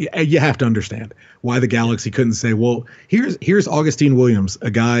 Yeah. You have to understand why the Galaxy couldn't say, well, here's Augustine Williams, a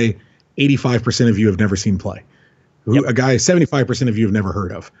guy 85% of you have never seen play, a guy 75% of you have never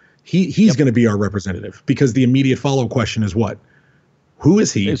heard of. He's going to be our representative, because the immediate follow question is what? Who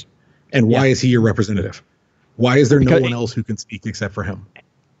is he, and why is he your representative? Why is there no one else who can speak except for him?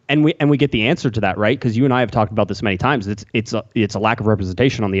 And we get the answer to that, right? Because you and I have talked about this many times. It's a lack of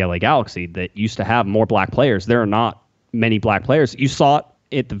representation on the LA Galaxy that used to have more black players. There are not many black players. You saw it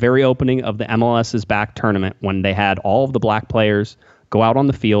at the very opening of the MLS is Back tournament when they had all of the black players go out on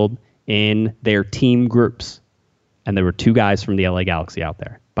the field in their team groups, and there were 2 guys from the LA Galaxy out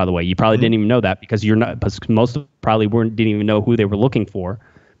there. By the way, you probably didn't even know that because most of probably didn't even know who they were looking for,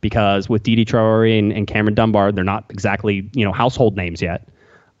 because with Didi Traore and Cameron Dunbar, they're not exactly household names yet.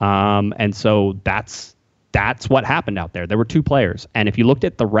 And so that's what happened out there. There were 2 players. And if you looked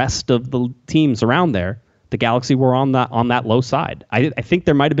at the rest of the teams around there, the Galaxy were on that low side. I think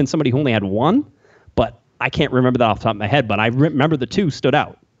there might have been somebody who only had one, but I can't remember that off the top of my head. But I remember the two stood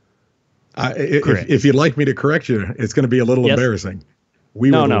out. If you'd like me to correct you, it's going to be a little embarrassing.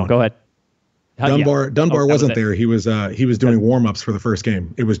 No, go ahead. Dunbar wasn't there. He was doing warm-ups for the first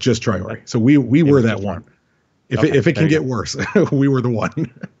game. It was just Traore. So we were that one. If it can get worse, we were the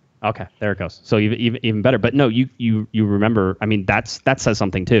one. Okay, there it goes. So even better. But no, you remember. I mean, that says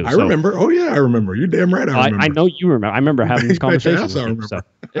something too. I remember. Oh yeah, I remember. You're damn right. I remember. I know you remember. I remember having this conversation.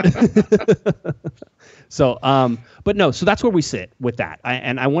 But no. So that's where we sit with that.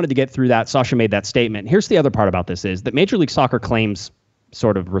 And I wanted to get through that. Sasha made that statement. Here's the other part about this is that Major League Soccer claims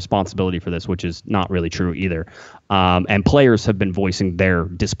sort of responsibility for this, which is not really true either. And players have been voicing their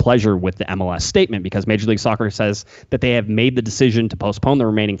displeasure with the MLS statement because Major League Soccer says that they have made the decision to postpone the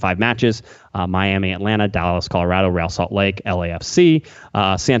remaining 5 matches, Miami, Atlanta, Dallas, Colorado, Real Salt Lake, LAFC,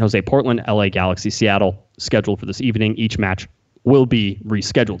 San Jose, Portland, LA Galaxy, Seattle, scheduled for this evening. Each match will be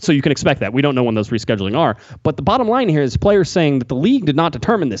rescheduled. So you can expect that. We don't know when those rescheduling are. But the bottom line here is players saying that the league did not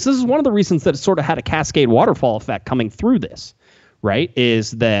determine this. This is one of the reasons that it sort of had a cascade waterfall effect coming through this. Right,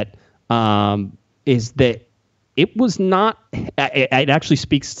 is that it was not. It actually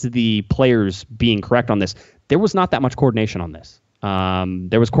speaks to the players being correct on this. There was not that much coordination on this.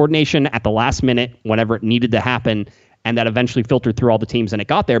 There was coordination at the last minute, whenever it needed to happen, and that eventually filtered through all the teams and it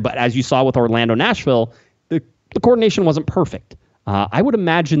got there. But as you saw with Orlando, Nashville, the coordination wasn't perfect. I would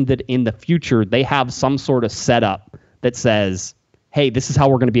imagine that in the future they have some sort of setup that says, hey, this is how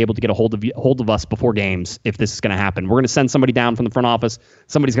we're going to be able to get a hold of us before games if this is going to happen. We're going to send somebody down from the front office.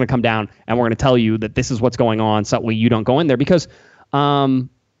 Somebody's going to come down, and we're going to tell you that this is what's going on so that way you don't go in there. Because the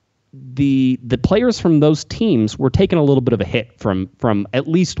players from those teams were taking a little bit of a hit from at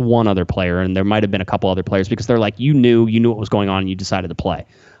least one other player, and there might have been a couple other players because they're like, you knew what was going on, and you decided to play.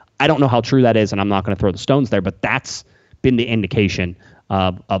 I don't know how true that is, and I'm not going to throw the stones there, but that's been the indication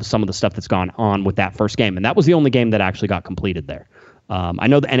of some of the stuff that's gone on with that first game. And that was the only game that actually got completed there. I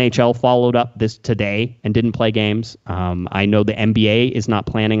know the NHL followed up this today and didn't play games. I know the NBA is not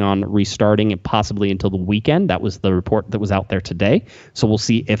planning on restarting it possibly until the weekend. That was the report that was out there today. So we'll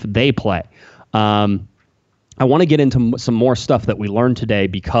see if they play. I want to get into some more stuff that we learned today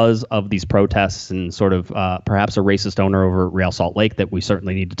because of these protests and sort of perhaps a racist owner over at Real Salt Lake that we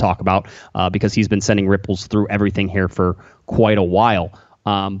certainly need to talk about because he's been sending ripples through everything here for quite a while.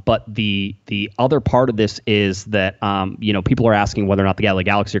 But the other part of this is that, people are asking whether or not the LA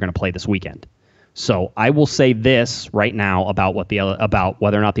Galaxy are going to play this weekend. So I will say this right now about whether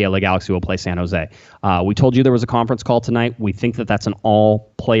or not the LA Galaxy will play San Jose. We told you there was a conference call tonight. We think that that's an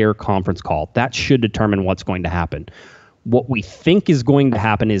all-player conference call. That should determine what's going to happen. What we think is going to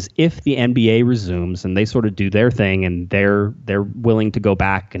happen is if the NBA resumes and they sort of do their thing and they're willing to go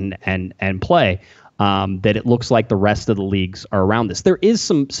back and play, that it looks like the rest of the leagues are around this. There is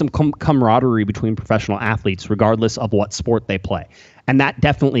some camaraderie between professional athletes, regardless of what sport they play. And that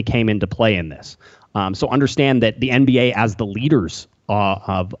definitely came into play in this. So understand that the NBA, as the leaders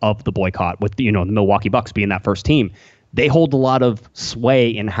of the boycott, with the Milwaukee Bucks being that first team, they hold a lot of sway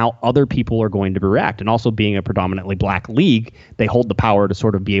in how other people are going to react. And also being a predominantly black league, they hold the power to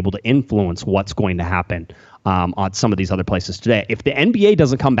sort of be able to influence what's going to happen on some of these other places today. If the NBA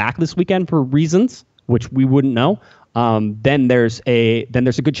doesn't come back this weekend for reasons which we wouldn't know, then there's a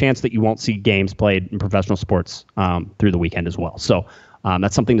good chance that you won't see games played in professional sports through the weekend as well. So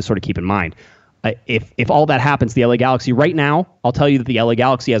that's something to sort of keep in mind. If all that happens, the LA Galaxy right now, I'll tell you that the LA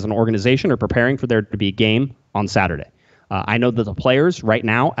Galaxy as an organization are preparing for there to be a game on Saturday. I know that the players right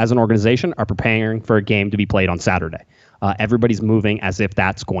now as an organization are preparing for a game to be played on Saturday. Everybody's moving as if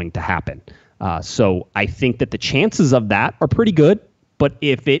that's going to happen. So I think that the chances of that are pretty good. But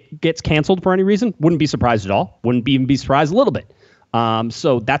if it gets canceled for any reason, wouldn't be surprised at all. Wouldn't even be surprised a little bit.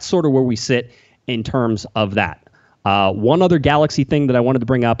 So that's sort of where we sit in terms of that. One other Galaxy thing that I wanted to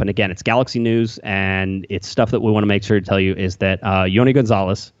bring up, and again, it's Galaxy news, and it's stuff that we want to make sure to tell you, is that Yony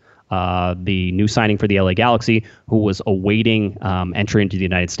Gonzalez, the new signing for the LA Galaxy, who was awaiting entry into the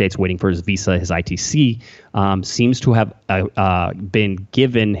United States, waiting for his visa, his ITC, seems to have been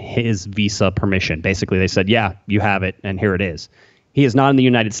given his visa permission. Basically, they said, yeah, you have it, and here it is. He is not in the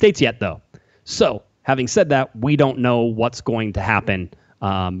United States yet, though. So, having said that, we don't know what's going to happen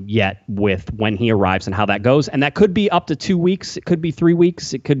yet with when he arrives and how that goes. And that could be up to 2 weeks. It could be 3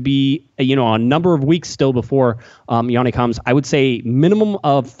 weeks. It could be, a number of weeks still before Yony comes. I would say minimum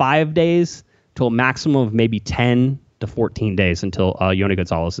of 5 days to a maximum of maybe 10 to 14 days until Yony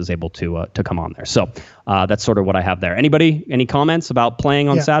Gonzalez is able to come on there. So that's sort of what I have there. Anybody, any comments about playing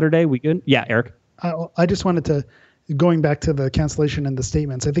on Saturday? We good? Yeah, Eric? I just wanted to going back to the cancellation and the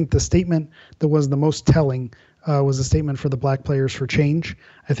statements, I think the statement that was the most telling was a statement for the Black Players for Change.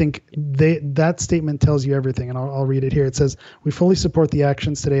 I think that statement tells you everything, and I'll read it here. It says, "We fully support the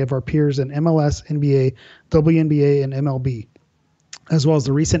actions today of our peers in MLS, NBA, WNBA, and MLB, as well as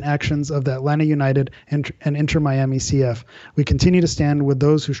the recent actions of the Atlanta United and Inter Miami CF. We continue to stand with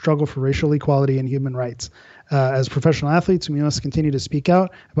those who struggle for racial equality and human rights. As professional athletes, we must continue to speak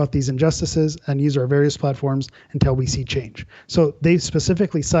out about these injustices and use our various platforms until we see change." So they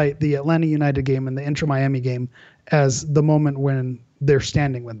specifically cite the Atlanta United game and the Inter Miami game as the moment when they're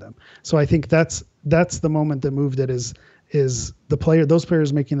standing with them. So I think that's the moment that moved it, is those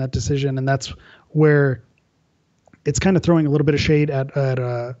players making that decision, and that's where it's kind of throwing a little bit of shade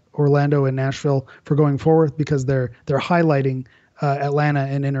at Orlando and Nashville for going forward, because they're highlighting Atlanta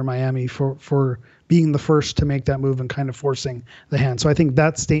and Inter Miami for being the first to make that move and kind of forcing the hand. So I think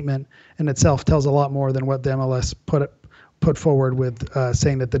that statement in itself tells a lot more than what the MLS put forward with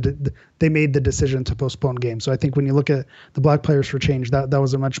saying that they made the decision to postpone games. So I think when you look at the Black Players for Change, that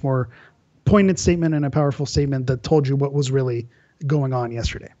was a much more poignant statement and a powerful statement that told you what was really going on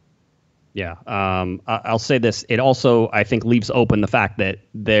yesterday. Yeah. I'll say this. It also, I think, leaves open the fact that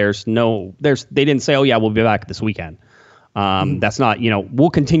they didn't say, oh yeah, we'll be back this weekend. That's not, we'll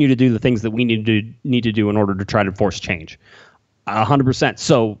continue to do the things that we need to do in order to try to force change. 100%.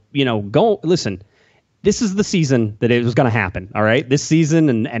 So, go listen. This is the season that it was going to happen. All right. This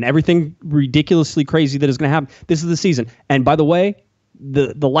season and everything ridiculously crazy that is going to happen. This is the season. And by the way,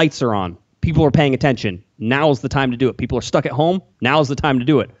 the lights are on. People are paying attention. Now is the time to do it. People are stuck at home. Now is the time to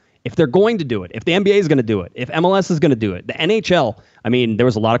do it. If they're going to do it, if the NBA is going to do it, if MLS is going to do it, the NHL, there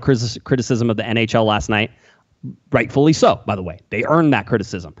was a lot of criticism of the NHL last night. Rightfully so, by the way. They earned that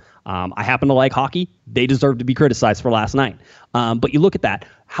criticism. I happen to like hockey. They deserve to be criticized for last night. But you look at that.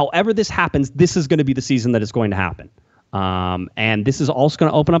 However this happens, this is going to be the season that it's going to happen. And this is also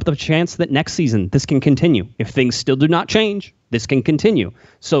going to open up the chance that next season this can continue. If things still do not change, this can continue.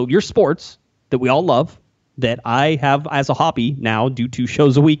 So your sports that we all love, that I have as a hobby now, do 2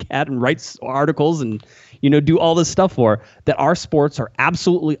 shows a week at and write articles and do all this stuff for, that our sports are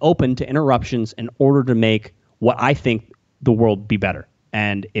absolutely open to interruptions in order to make what I think the world be better.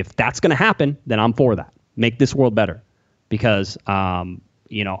 And if that's going to happen, then I'm for that. Make this world better, because I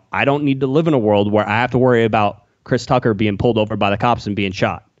don't need to live in a world where I have to worry about Chris Tucker being pulled over by the cops and being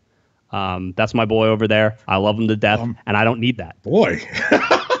shot. That's my boy over there. I love him to death, and I don't need that. Boy.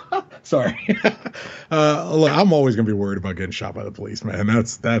 Sorry. Look, I'm always going to be worried about getting shot by the police, man.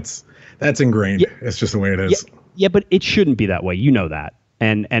 That's ingrained. Yeah. It's just the way it is. Yeah, but it shouldn't be that way. You know that.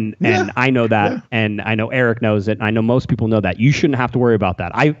 And I know that, and I know Eric knows it, and I know most people know that. You shouldn't have to worry about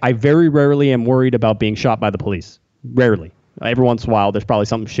that. I very rarely am worried about being shot by the police. Rarely. Every once in a while, there's probably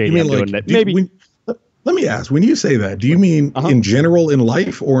something shady I'm doing that maybe. Let me ask, when you say that, do you mean in general in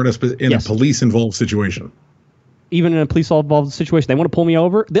life or in a police-involved situation? Even in a police-involved situation, they want to pull me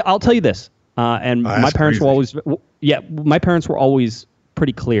over. I'll tell you this, and my parents were always, my parents were always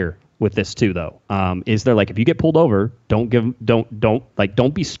pretty clear with this too, though. Is they're like, if you get pulled over, don't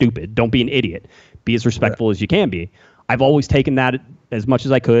be stupid, don't be an idiot, be as respectful as you can be. I've always taken that as much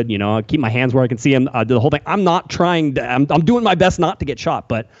as I could. I keep my hands where I can see them. Do the whole thing. I'm not trying to. I'm doing my best not to get shot,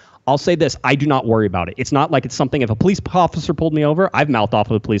 but I'll say this: I do not worry about it. It's not like it's something. If a police officer pulled me over, I've mouthed off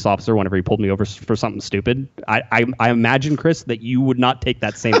of a police officer whenever he pulled me over for something stupid. I imagine, Chris, that you would not take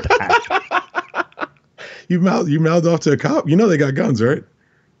that same tack. You mouthed off to a cop. They got guns, right?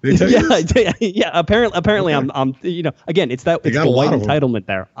 Yeah. Apparently, I'm. Again, it's the white entitlement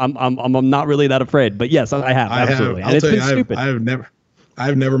there. I'm not really that afraid, but yes, I have absolutely. And it's been stupid.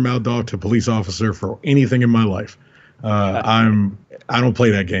 I've never mouthed off to a police officer for anything in my life. I don't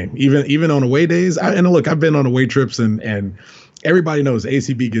play that game. Even on away days. Look, I've been on away trips, and everybody knows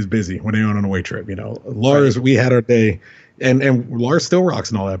ACB gets busy when they're on an away trip. Lars, we had our day, and Lars still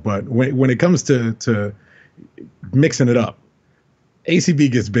rocks and all that. But when it comes to mixing it up,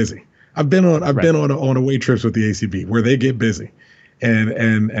 ACB gets busy. I've been on away trips with the ACB where they get busy,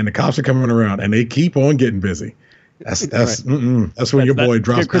 and the cops are coming around and they keep on getting busy. That's when your boy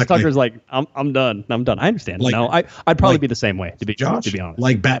drops. Chris Tucker's like, I'm done. I understand. I'd probably be the same way to be honest.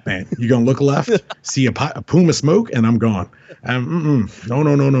 Like Batman, you're gonna look left, see a puma smoke, and I'm gone. No.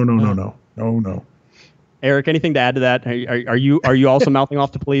 Eric, anything to add to that? Are you also mouthing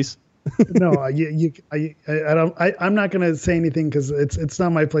off to police? No, I'm not going to say anything because it's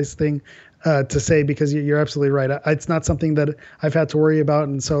not my place to say, because you're absolutely right. It's not something that I've had to worry about,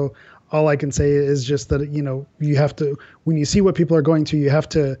 and so all I can say is just that you have to, when you see what people are going through, you have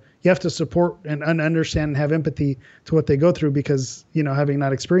to support and understand and have empathy to what they go through, because having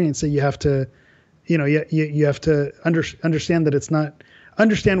not experienced it, you have to you have to understand that it's not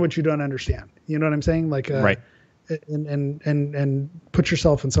understand what you don't understand. You know what I'm saying? Like, right. And put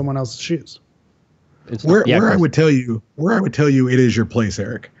yourself in someone else's shoes. Where I would tell you it is your place,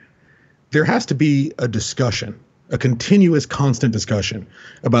 Eric. There has to be a discussion, a continuous, constant discussion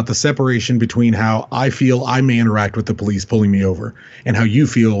about the separation between how I feel I may interact with the police pulling me over and how you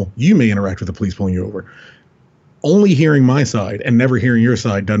feel you may interact with the police pulling you over. Only hearing my side and never hearing your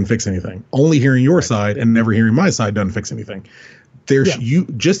side doesn't fix anything. Only hearing your side and never hearing my side doesn't fix anything. You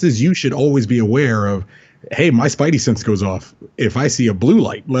just as you should always be aware of, hey, my spidey sense goes off if I see a blue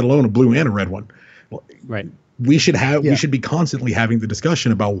light, let alone a blue and a red one. Right. We should be constantly having the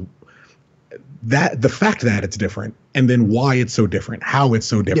discussion about that, the fact that it's different, and then why it's so different, how it's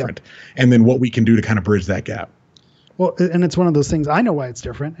so different, and then what we can do to kind of bridge that gap. Well, and it's one of those things. I know why it's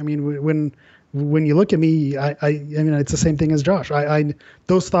different. I mean, when you look at me, I mean, it's the same thing as Josh.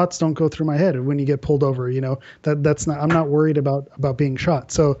 Those thoughts don't go through my head when you get pulled over. That's not. I'm not worried about being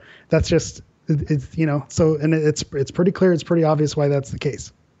shot. So that's just it's. So and it's pretty clear. It's pretty obvious why that's the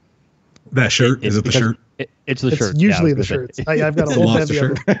case. That shirt is it the shirt? It's the shirt. It's usually the shirts. I've got a whole bevy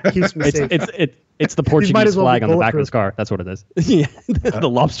of them. Keeps me safe. It's the Portuguese flag on the back of his car. That's what it is. Yeah, the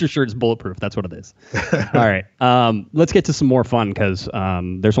lobster shirt is bulletproof. That's what it is. All right, let's get to some more fun because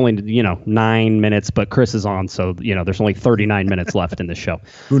there's only 9 minutes, but Chris is on, so there's only 39 minutes left in this show.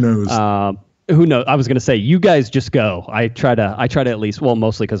 Who knows? Who knows? I was going to say, you guys just go. I try to at least, well,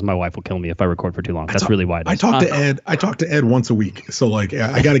 mostly because my wife will kill me if I record for too long. That's really why it is. I talk to Ed once a week. So I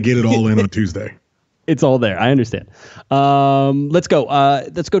got to get it all in on Tuesday. It's all there. I understand. Let's go.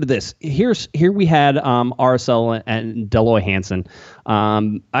 Let's go to this. Here we had RSL and Deloy Hansen.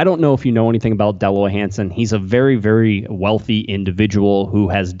 I don't know if you know anything about Deloy Hansen. He's a very, very wealthy individual who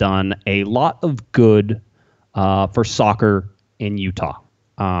has done a lot of good for soccer in Utah.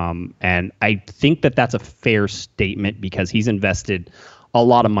 And I think that that's a fair statement because he's invested a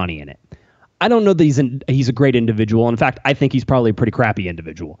lot of money in it. I don't know that he's a great individual. In fact, I think he's probably a pretty crappy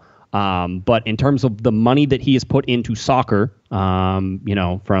individual. But in terms of the money that he has put into soccer,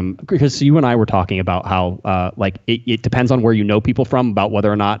 because you and I were talking about how it depends on where you know people from about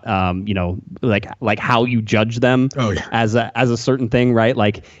whether or not like how you judge them as a certain thing, right?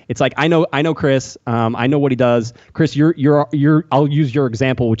 Like it's like I know Chris, I know what he does. Chris, you're I'll use your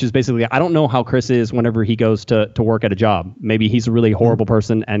example, which is basically I don't know how Chris is whenever he goes to work at a job. Maybe he's a really horrible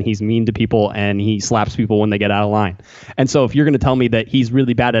person and he's mean to people and he slaps people when they get out of line. And so if you're going to tell me that he's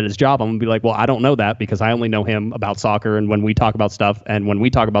really bad at his job, I'm gonna be like, well, I don't know that because I only know him about soccer and when we talk about stuff. And when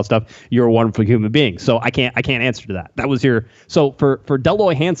we talk about stuff, you're a wonderful human being. So I can't answer to that. That was so for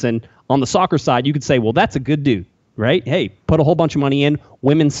Deloy Hansen on the soccer side, you could say, well, that's a good dude, right? Hey, put a whole bunch of money in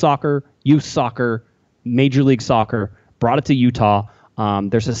women's soccer, youth soccer, Major League Soccer, brought it to Utah.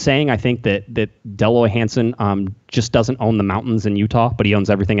 There's a saying, I think, that Deloy Hansen just doesn't own the mountains in Utah, but he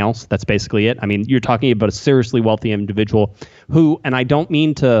owns everything else. That's basically it. I mean, you're talking about a seriously wealthy individual who, and I don't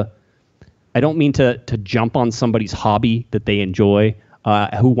mean to jump on somebody's hobby that they enjoy,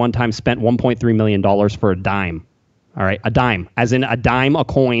 who one time spent $1.3 million for a dime. All right, a dime, as in a dime, a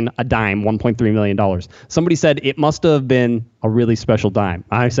coin, a dime, $1.3 million. Somebody said it must have been a really special dime.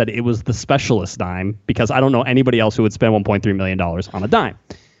 I said it was the specialist dime because I don't know anybody else who would spend $1.3 million on a dime.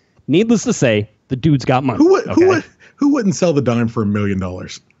 Needless to say, the dude's got money. Who wouldn't sell the dime for $1 million?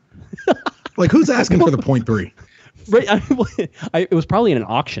 Like, who's asking for the 0.3? Right, it was probably in an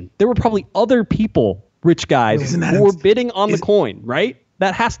auction. There were probably other people, rich guys, who were bidding on the coin, right?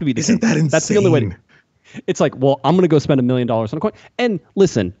 That has to be the case. Isn't that insane? That's the only way. It's like, well, I'm going to go spend $1 million on a coin. And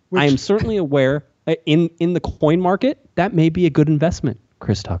listen, I am certainly aware in the coin market, that may be a good investment,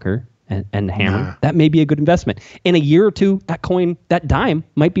 Chris Tucker and Hammond. That may be a good investment. In a year or two, that dime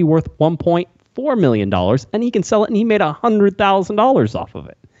might be worth $1.4 million, and he can sell it, and he made $100,000 off of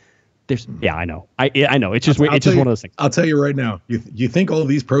it. I know. I know. It's just one of those things. I'll tell you right now. You think all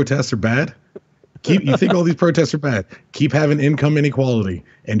these protests are bad? You think all these protests are bad? Keep having income inequality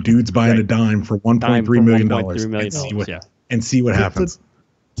and dudes buying a dime for $1.3 million and see what happens.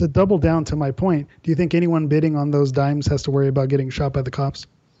 To double down to my point, do you think anyone bidding on those dimes has to worry about getting shot by the cops?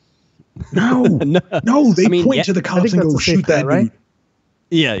 No. They point to the cops and go shoot that right? dude.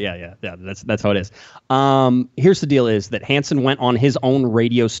 Yeah. That's how it is. Here's the deal: is that Hansen went on his own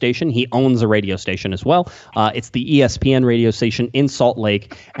radio station. He owns a radio station as well. It's the ESPN radio station in Salt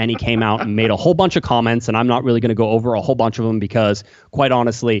Lake, and he came out and made a whole bunch of comments. And I'm not really going to go over a whole bunch of them because, quite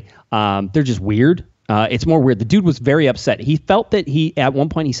honestly, they're just weird. It's more weird. The dude was very upset. He felt that at one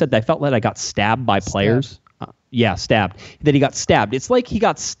point he said, "I felt that I got stabbed by players." Stabbed. That he got stabbed. It's like he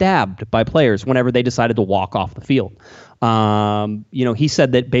got stabbed by players whenever they decided to walk off the field. He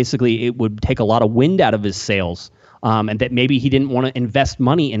said that basically it would take a lot of wind out of his sails. And that maybe he didn't want to invest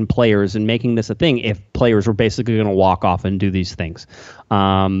money in players and making this a thing if players were basically going to walk off and do these things.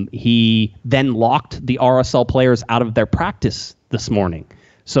 He then locked the RSL players out of their practice this morning.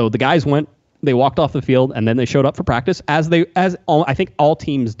 So the guys they walked off the field, and then they showed up for practice I think all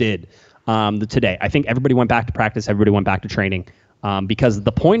teams did today. I think everybody went back to practice. Everybody went back to training. Because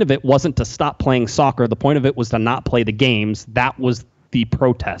the point of it wasn't to stop playing soccer. The point of it was to not play the games. That was the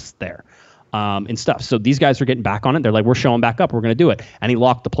protest there. And stuff. So these guys are getting back on it. They're like, we're showing back up. We're going to do it. And he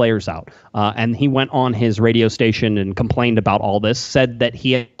locked the players out. And he went on his radio station and complained about all this, said that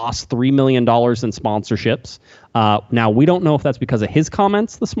he had lost $3 million in sponsorships. Now, we don't know if that's because of his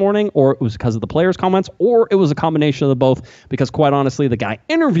comments this morning, or it was because of the players' comments, or it was a combination of the both, because quite honestly, the guy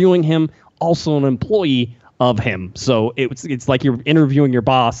interviewing him, also an employee of him. So it's like you're interviewing your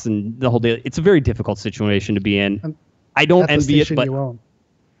boss and the whole deal. It's a very difficult situation to be in. I don't envy it, but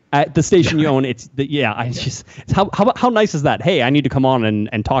at the station you own, how nice is that? Hey, I need to come on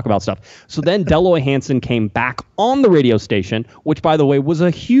and talk about stuff. So then Deloy Hansen came back on the radio station, which, by the way, was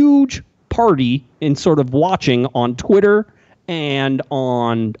a huge party in sort of watching on Twitter and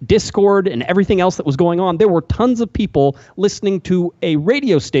on Discord and everything else that was going on. There were tons of people listening to a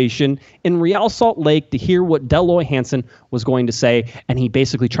radio station in Real Salt Lake to hear what Deloy Hansen was going to say, and he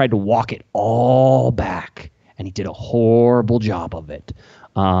basically tried to walk it all back, and he did a horrible job of it.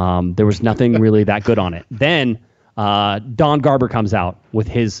 There was nothing really that good on it. Then Don Garber comes out with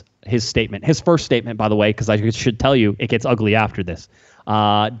his statement. His first statement, by the way, because I should tell you, it gets ugly after this.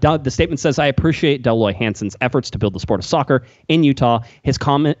 The statement says, I appreciate Deloy Hansen's efforts to build the sport of soccer in Utah. His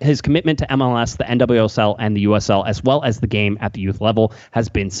commitment to MLS, the NWSL, and the USL, as well as the game at the youth level, has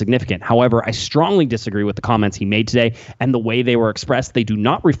been significant. However, I strongly disagree with the comments he made today and the way they were expressed. They do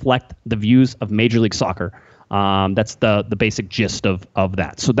not reflect the views of Major League Soccer. That's the basic gist of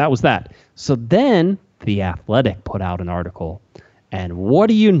that. So that was that. So then The Athletic put out an article, and what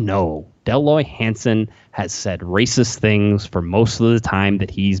do you know? Deloy Hansen has said racist things for most of the time that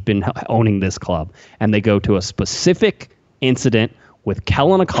he's been owning this club. And they go to a specific incident with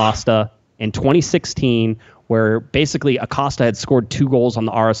Kellen Acosta in 2016, where basically Acosta had scored 2 goals on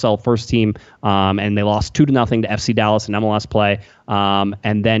the RSL first team, and they lost 2-0 to FC Dallas in MLS play.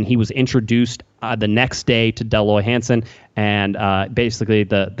 And then he was introduced the next day to Deloy Hansen, and basically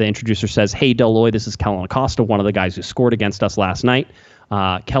the introducer says, hey, Deloy, this is Kellen Acosta, one of the guys who scored against us last night.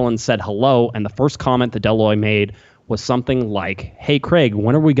 Kellen said hello, and the first comment that Deloy made was something like, hey, Craig,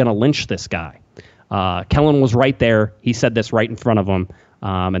 when are we going to lynch this guy? Kellen was right there. He said this right in front of him.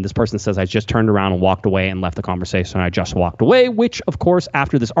 And this person says, I just turned around and walked away and left the conversation. I just walked away, which, of course,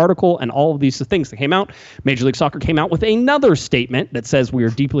 after this article and all of these things that came out, Major League Soccer came out with another statement that says, we are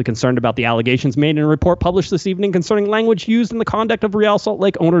deeply concerned about the allegations made in a report published this evening concerning language used in the conduct of Real Salt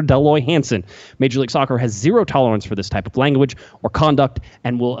Lake owner Deloy Hansen. Major League Soccer has zero tolerance for this type of language or conduct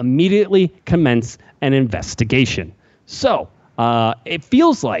and will immediately commence an investigation. So, it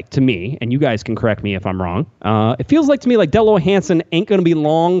feels like to me, and you guys can correct me if I'm wrong, it feels like to me like Deloy Hansen ain't going to be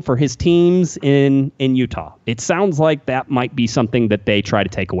long for his teams in Utah. It sounds like that might be something that they try to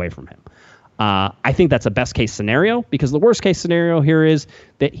take away from him. I think that's a best case scenario, because the worst case scenario here is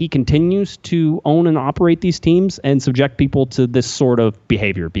that he continues to own and operate these teams and subject people to this sort of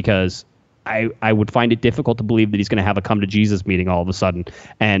behavior, because I would find it difficult to believe that he's going to have a come to Jesus meeting all of a sudden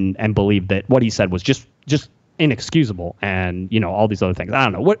and believe that what he said was just inexcusable, and all these other things. I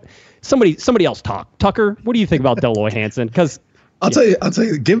don't know what somebody else talk. Tucker, what do you think about Deloy Hansen? Because I'll tell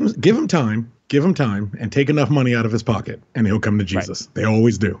you, give him time, and take enough money out of his pocket, and he'll come to Jesus. Right. They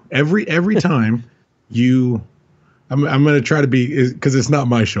always do. Every time I'm going to try to be, because it's not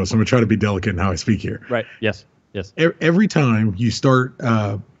my show, so I'm going to try to be delicate in how I speak here. Right. Yes. Every time you start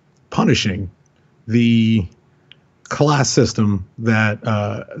punishing the class system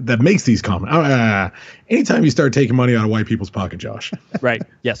that makes these comments. Anytime you start taking money out of white people's pocket, Josh. Right.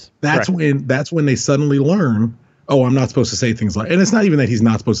 Yes. That's when they suddenly learn, oh, I'm not supposed to say things like, and it's not even that he's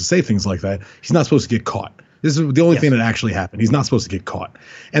not supposed to say things like that. He's not supposed to get caught. This is the only thing that actually happened. He's not supposed to get caught.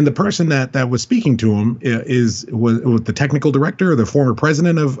 And the person that was speaking to him was the technical director, or the former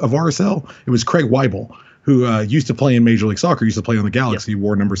president of RSL. It was Craig Weibel, who used to play in Major League Soccer, used to play on the Galaxy,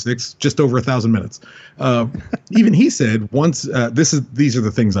 wore number 6, just over 1,000 minutes. Even he said once, these are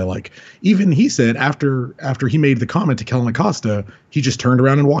the things I like. Even he said after he made the comment to Kellen Acosta, he just turned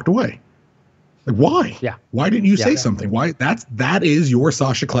around and walked away. Like, why? Yeah. Why didn't you say something? Why? That is your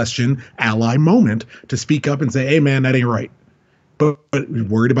Sasha Kljestan ally moment to speak up and say, hey man, that ain't right. But you're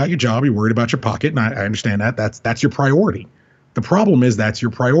worried about your job, you're worried about your pocket, and I understand that. That's your priority. The problem is that's your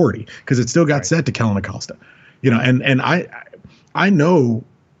priority, because it still got said to Kellen Acosta. And I know.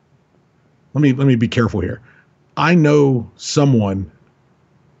 Let me be careful here. I know someone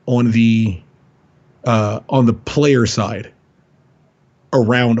on the player side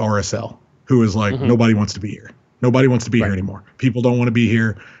around RSL who is like, nobody wants to be here. Nobody wants to be here anymore. People don't want to be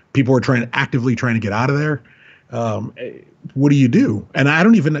here. People are actively trying to get out of there. What do you do? And I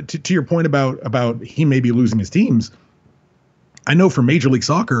don't even, to your point about he may be losing his teams. I know for Major League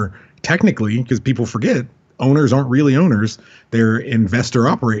Soccer, technically, because people forget, owners aren't really owners. They're investor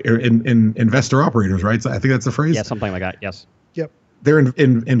operators, right? So I think that's the phrase. Yeah, something like that. Yes. Yep. They're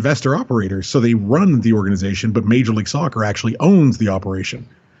investor operators. So they run the organization, but Major League Soccer actually owns the operation.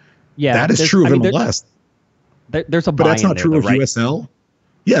 Yeah. That is true of MLS. There's a buy-in. But that's not true of right? USL.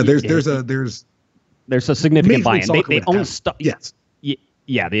 Yeah, there's a significant buy-in. They own stock. Yes.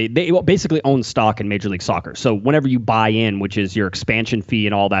 Yeah, they basically own stock in Major League Soccer. So whenever you buy in, which is your expansion fee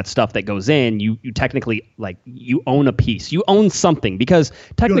and all that stuff that goes in, you technically you own a piece. You own something because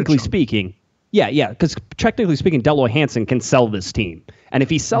technically speaking, because technically speaking, Dell Loy Hansen can sell this team. And if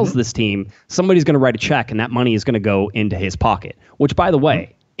he sells this team, somebody's going to write a check and that money is going to go into his pocket. Which, by the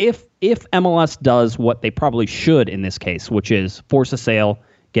way, if MLS does what they probably should in this case, which is force a sale,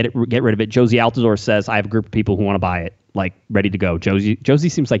 get rid of it. Jozy Altidore says, I have a group of people who want to buy it, ready to go.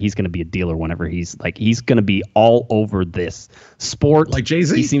 Jozy seems like he's going to be a dealer whenever he's going to be all over this sport. Like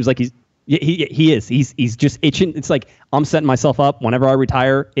Jay-Z? He seems like he is. He's just itching. It's like, I'm setting myself up. Whenever I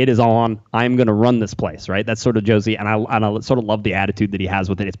retire, it is on. I'm going to run this place, right? That's sort of Jozy, and I sort of love the attitude that he has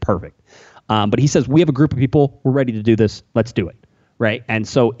with it. It's perfect. But he says, we have a group of people. We're ready to do this. Let's do it, right? And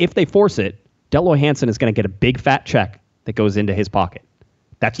so if they force it, Dell Loy Hansen is going to get a big fat check that goes into his pocket.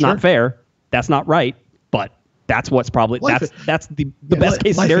 That's not fair. That's not right. But that's what's probably that's the best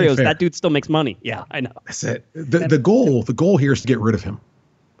case scenario is that dude still makes money. Yeah, I know. That's it. The goal here is to get rid of him.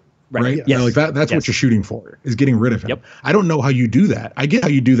 Right? Yes. That's what you're shooting for, is getting rid of him. Yep. I don't know how you do that. I get how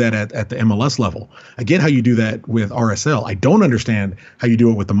you do that at the MLS level. I get how you do that with RSL. I don't understand how you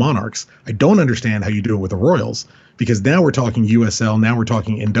do it with the Monarchs. I don't understand how you do it with the Royals, because now we're talking USL, now we're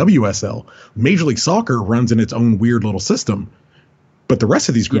talking NWSL. Major League Soccer runs in its own weird little system, but the rest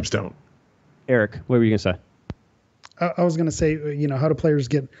of these groups don't. Eric, what were you going to say? I was going to say, how do players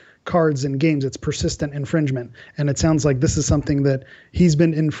get cards in games? It's persistent infringement. And it sounds like this is something that he's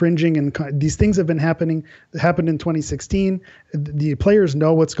been infringing, and these things have been happened in 2016. The players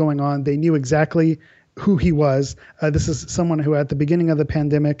know what's going on. They knew exactly who he was. This is someone who at the beginning of the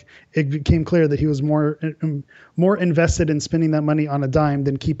pandemic, it became clear that he was more invested in spending that money on a dime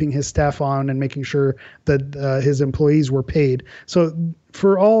than keeping his staff on and making sure that his employees were paid. So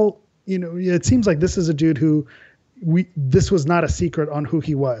for all, it seems like this is a dude who this was not a secret on who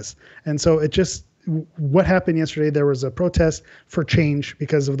he was. And so what happened yesterday, there was a protest for change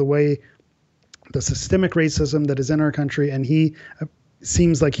because of the way the systemic racism that is in our country. And he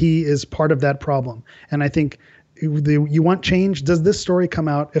seems like he is part of that problem. And I think you want change. Does this story come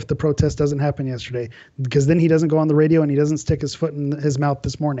out if the protest doesn't happen yesterday? Because then he doesn't go on the radio and he doesn't stick his foot in his mouth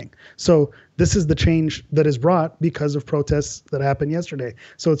this morning. So this is the change that is brought because of protests that happened yesterday.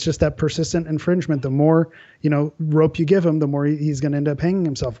 So it's just that persistent infringement. The more, rope you give him, the more he's going to end up hanging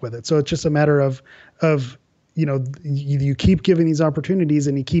himself with it. So it's just a matter of you keep giving these opportunities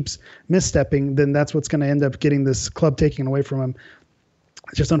and he keeps misstepping, then that's what's going to end up getting this club taken away from him.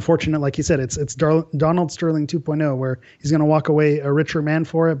 It's just unfortunate, like you said, it's Donald Sterling 2.0, where he's going to walk away a richer man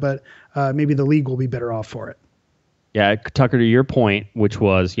for it, but maybe the league will be better off for it. Yeah, Tucker, to your point, which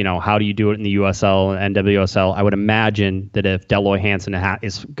was, how do you do it in the USL and NWSL? I would imagine that if Dell Loy Hansen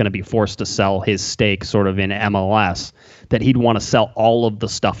is going to be forced to sell his stake sort of in MLS, that he'd want to sell all of the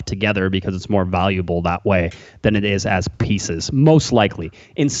stuff together because it's more valuable that way than it is as pieces, most likely.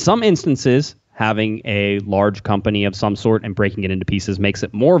 In some instances, having a large company of some sort and breaking it into pieces makes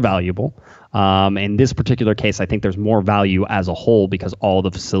it more valuable. In this particular case, I think there's more value as a whole because all the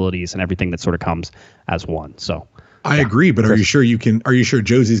facilities and everything that sort of comes as one. So I agree, but are you sure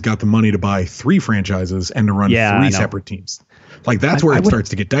Jozy's got the money to buy 3 franchises and to run 3 separate teams? That's where it starts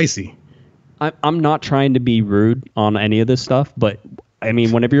to get dicey. I'm not trying to be rude on any of this stuff, but I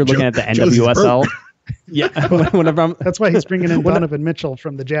mean, whenever you're looking at the NWSL, yeah, that's why he's bringing in Donovan Mitchell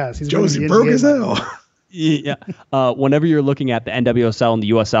from the Jazz. He's Jozy broke as hell. Yeah. Whenever you're looking at the NWSL and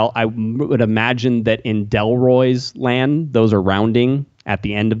the USL, I would imagine that in Delroy's land, those are rounding at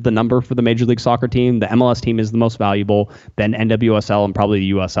the end of the number for the Major League Soccer team. The MLS team is the most valuable, then NWSL and probably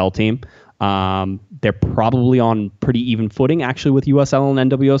the USL team. They're probably on pretty even footing actually with USL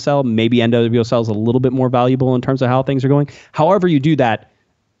and NWSL. Maybe NWSL is a little bit more valuable in terms of how things are going. However you do that,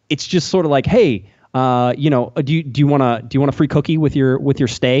 it's just sort of like, hey, Do you want a free cookie with your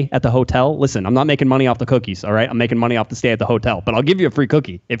stay at the hotel? Listen, I'm not making money off the cookies. All right, I'm making money off the stay at the hotel, but I'll give you a free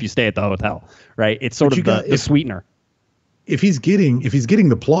cookie if you stay at the hotel. Right? It's sort of the sweetener. If he's getting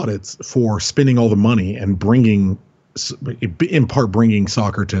the plaudits for spending all the money and bringing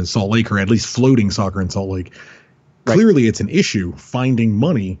soccer to Salt Lake, or at least floating soccer in Salt Lake, clearly it's an issue finding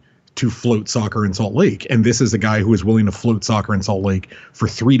money to float soccer in Salt Lake. And this is a guy who is willing to float soccer in Salt Lake for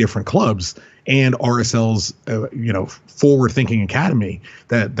 3 different clubs and RSL's, forward-thinking academy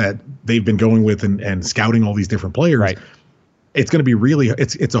that they've been going with and scouting all these different players. Right. It's going to be really,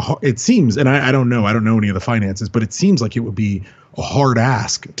 it seems, and I don't know any of the finances, but it seems like it would be a hard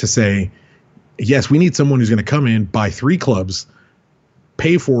ask to say, yes, we need someone who's going to come in, buy 3 clubs,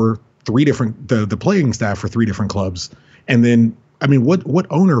 pay for 3 different, the playing staff for 3 different clubs. And then, I mean, what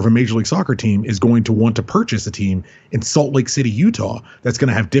owner of a Major League Soccer team is going to want to purchase a team in Salt Lake City, Utah, that's going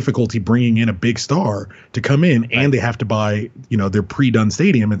to have difficulty bringing in a big star to come in, and they have to buy, their pre-done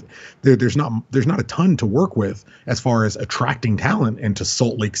stadium. And there's not a ton to work with as far as attracting talent into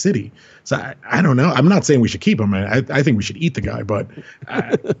Salt Lake City. So I don't know. I'm not saying we should keep him. I think we should eat the guy, but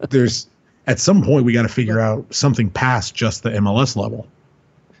there's at some point we got to figure out something past just the MLS level.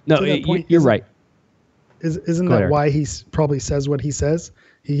 No, you're right. Isn't that why he probably says what he says?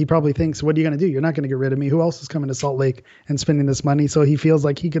 He probably thinks, what are you going to do? You're not going to get rid of me. Who else is coming to Salt Lake and spending this money? So he feels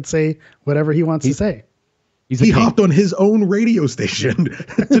like he could say whatever he wants to say. He hopped on his own radio station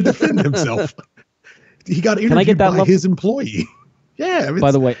to defend himself. He got interviewed by his employee. Yeah.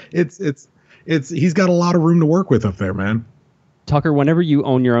 By the way, he's got a lot of room to work with up there, man. Tucker, whenever you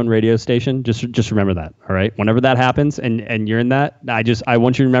own your own radio station, just remember that. All right. Whenever that happens and you're in that, I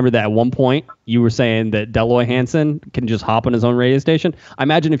want you to remember that at one point you were saying that Deloy Hansen can just hop on his own radio station. I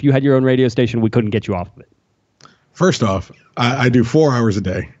imagine if you had your own radio station, we couldn't get you off of it. First off, I do 4 hours a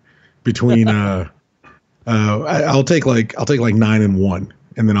day between I'll take like 9 and 1,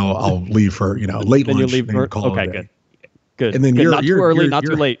 and then I'll leave for late then lunch. You leave for, okay, good. And then good. Not too early, not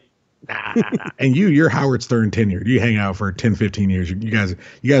too late. And you're Howard Stern tenured. You hang out for 10, 15 years. You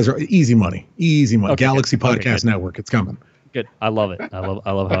guys are easy money. Okay, Galaxy Podcast Network. It's coming. Good. I love it. I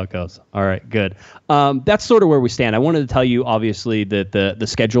love how it goes. All right, good. That's sort of where we stand. I wanted to tell you, obviously, that the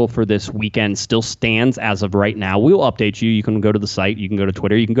schedule for this weekend still stands as of right now. We'll update you. You can go to the site. You can go to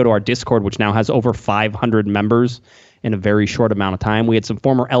Twitter. You can go to our Discord, which now has over 500 members in a very short amount of time. We had some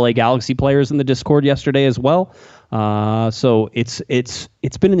former LA Galaxy players in the Discord yesterday as well. So it's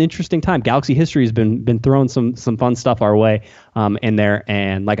been an interesting time. Galaxy history has been throwing some fun stuff our way in there.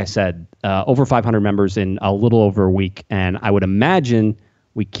 And like I said, over 500 members in a little over a week. And I would imagine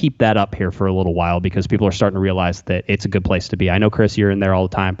we keep that up here for a little while because people are starting to realize that it's a good place to be. I know, Chris, you're in there all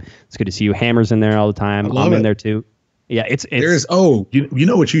the time. It's good to see you. Hammer's in there all the time. I'm in there too. Yeah, it's you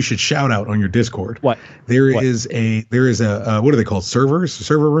know what you should shout out on your Discord? What? There is a what are they called? Server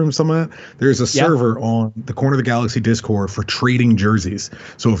room, something like that. There's a server on the Corner of the Galaxy Discord for trading jerseys.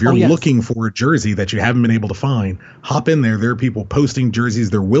 So if you're looking for a jersey that you haven't been able to find, hop in there. There are people posting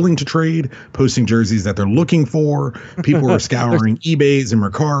jerseys they're willing to trade, posting jerseys that they're looking for. People are scouring eBays and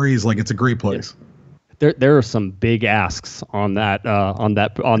Mercaris. Like, it's a great place. There are some big asks on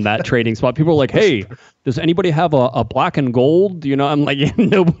that trading spot. People are like, "Hey, does anybody have a black and gold?" I'm like,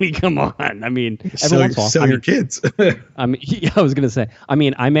 nobody. Come on. I mean, sell your kids. I was gonna say. I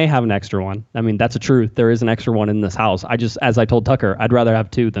mean, I may have an extra one. I mean, that's a truth. There is an extra one in this house. As I told Tucker, I'd rather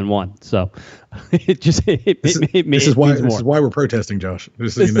have 2 than 1. So this is why we're protesting, Josh.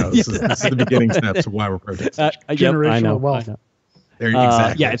 Just so you know, this is the beginning steps of why we're protesting. Generational wealth.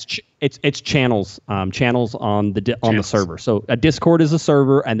 Exactly. Yeah, it's channels on the server. So a Discord is a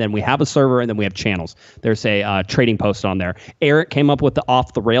server, and then we have a server, and then we have channels. There's a trading post on there. Eric came up with the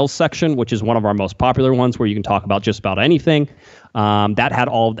Off the Rails section, which is one of our most popular ones, where you can talk about just about anything. That had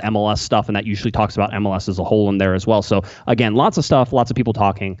all of the MLS stuff, and that usually talks about MLS as a whole in there as well. So again, lots of stuff, lots of people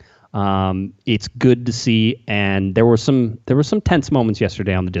talking. It's good to see, and there were some tense moments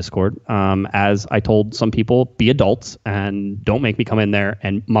yesterday on the Discord. As I told some people, be adults and don't make me come in there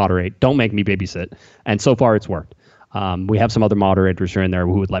and moderate. Don't make me babysit. And so far, it's worked. We have some other moderators who are in there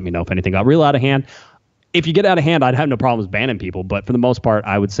who would let me know if anything got real out of hand. If you get out of hand, I'd have no problems banning people. But for the most part,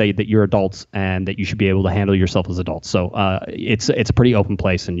 I would say that you're adults and that you should be able to handle yourself as adults. So it's a pretty open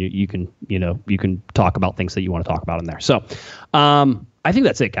place, and you can talk about things that you want to talk about in there. So. I think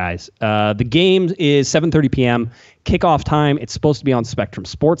that's it, guys. The game is 7:30 p.m. Kickoff time. It's supposed to be on Spectrum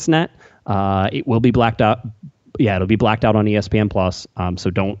Sportsnet. It will be blacked out it'll be blacked out on ESPN Plus. So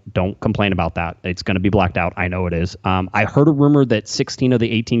don't complain about that. It's going to be blacked out. I know it is. I heard a rumor that 16 of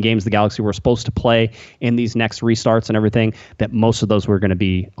the 18 games the Galaxy were supposed to play in these next restarts and everything, that most of those were going to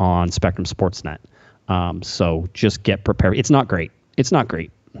be on Spectrum Sportsnet. So just get prepared. It's not great. It's not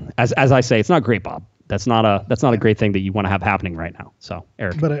great. As I say, it's not great, Bob. That's not a great thing that you want to have happening right now. So,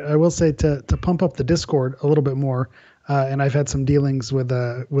 Eric. But I will say to pump up the Discord a little bit more, and I've had some dealings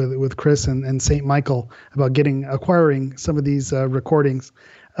with Chris and St. Michael about acquiring some of these recordings.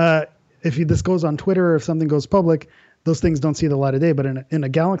 If this goes on Twitter or if something goes public, those things don't see the light of day. But in a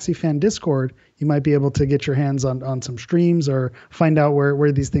Galaxy fan Discord, you might be able to get your hands on some streams or find out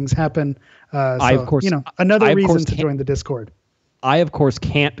where these things happen. Another reason to join the Discord. I, of course,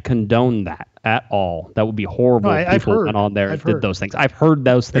 can't condone that at all. That would be horrible if people went on there and did those things. I've heard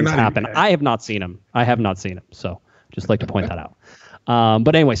those things happen. I have not seen them. So just like to point that out.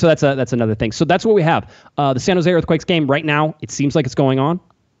 But anyway, so that's another thing. So that's what we have. The San Jose Earthquakes game right now, it seems like it's going on.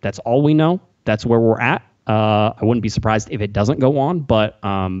 That's all we know. That's where we're at. I wouldn't be surprised if it doesn't go on, but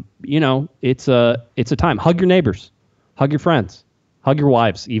it's a time. Hug your neighbors, hug your friends, hug your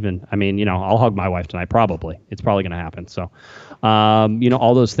wives even. I mean, I'll hug my wife tonight probably. It's probably going to happen. So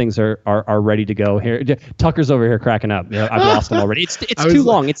all those things are ready to go here. Tucker's over here cracking up. I've lost him already. It's too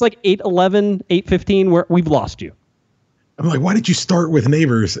long. It's like 8:11, 8:15 where we've lost you. I'm like, why did you start with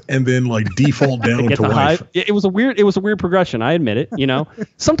neighbors and then like default down to wife? It was a weird progression. I admit it.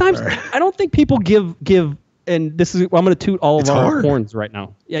 Sometimes I don't think people give, and this is, I'm going to toot all of our horns right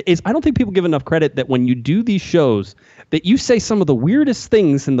now. I don't think people give enough credit that when you do these shows that you say some of the weirdest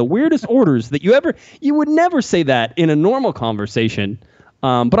things in the weirdest orders that you would never say that in a normal conversation.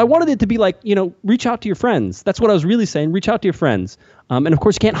 But I wanted it to be like, reach out to your friends. That's what I was really saying. Reach out to your friends. And of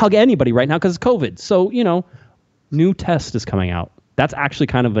course you can't hug anybody right now because it's COVID. So, new test is coming out. That's actually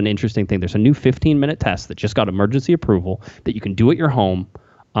kind of an interesting thing. There's a new 15-minute test that just got emergency approval that you can do at your home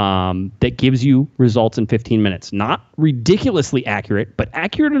that gives you results in 15 minutes. Not ridiculously accurate, but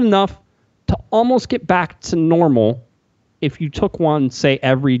accurate enough to almost get back to normal if you took one, say,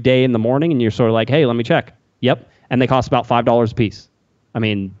 every day in the morning and you're sort of like, hey, let me check. Yep. And they cost about $5 a piece. I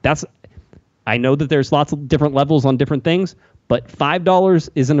mean, I know that there's lots of different levels on different things, but $5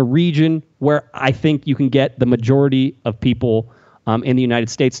 is in a region where I think you can get the majority of people in the United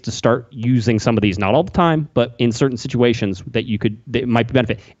States to start using some of these. Not all the time, but in certain situations that might be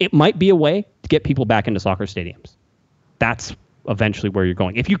benefit. It might be a way to get people back into soccer stadiums. That's eventually where you're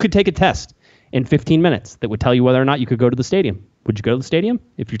going. If you could take a test in 15 minutes that would tell you whether or not you could go to the stadium, would you go to the stadium?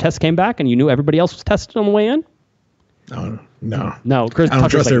 If your test came back and you knew everybody else was tested on the way in? No. Chris, I don't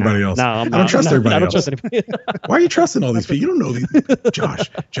trust everybody else. No, I don't trust everybody else. Trust anybody. Why are you trusting all these people? You don't know these.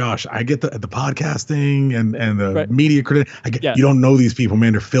 Josh, I get the podcasting and the media credit. You don't know these people,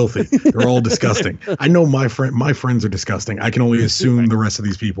 man. They're filthy. They're all disgusting. I know my friends are disgusting. I can only assume the rest of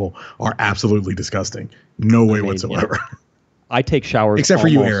these people are absolutely disgusting. No way whatsoever. I take showers. Except for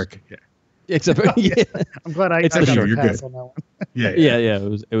you, Eric. Yeah. Except for, I'm glad I got you're pass good. on that one. Yeah.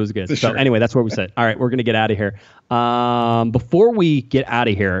 It was good. So anyway, that's where we said. All right, we're gonna get out of here. Before we get out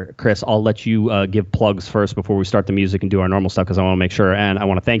of here, Chris, I'll let you give plugs first before we start the music and do our normal stuff because I want to make sure. And I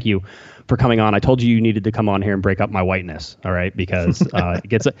want to thank you for coming on. I told you needed to come on here and break up my whiteness. All right, because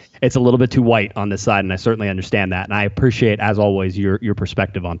it's a little bit too white on this side, and I certainly understand that. And I appreciate, as always, your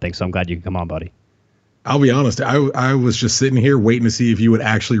perspective on things. So I'm glad you can come on, buddy. I'll be honest. I was just sitting here waiting to see if you would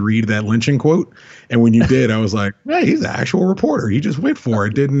actually read that lynching quote, and when you did, I was like, "Hey, he's an actual reporter. He just went for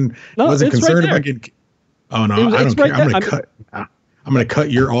it. Wasn't concerned about getting." Oh no, I don't care. I'm gonna cut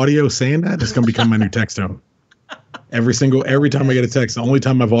your audio saying that. It's gonna become my new text tone. Every time I get a text, the only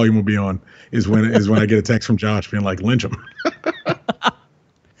time my volume will be on is when I get a text from Josh being like, "Lynch him."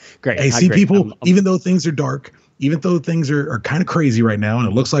 Great. Hey, see, people. Even though things are dark. Even though things are kind of crazy right now and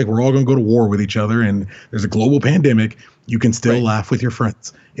it looks like we're all going to go to war with each other and there's a global pandemic, you can still laugh with your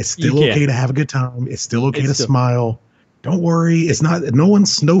friends. It's still okay to have a good time. It's still okay to smile. Don't worry. It's not, no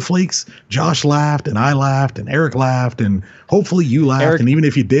one's snowflakes. Josh laughed and I laughed and Eric laughed and hopefully you laughed. And even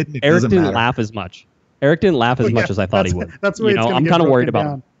if you didn't, it doesn't matter. Eric didn't laugh as much. Eric didn't laugh as much as I thought he would. That's what I'm kind of worried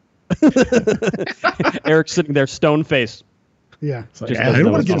about him. Eric's sitting there stone faced. Yeah. Like, I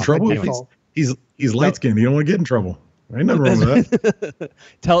don't want to get in trouble. He's light skinned. You don't want to get in trouble. Ain't nothing wrong with that.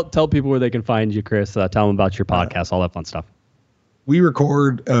 Tell people where they can find you, Chris. Tell them about your podcast, all that fun stuff. We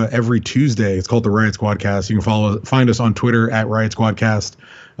record every Tuesday. It's called the Riot Squadcast. You can find us on Twitter at Riot Squadcast.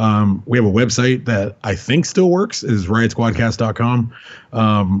 We have a website that I think still works, is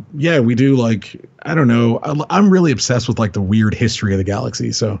riotsquadcast.com. Yeah, we do like, I don't know. I'm really obsessed with like the weird history of the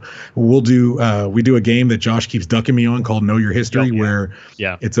galaxy. So we do a game that Josh keeps ducking me on called Know Your History, where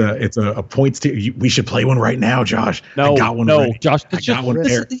it's a points we should play one right now, Josh. No, I got one. No, Josh, I got one.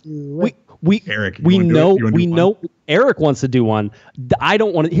 Eric, we know Eric wants to do one. I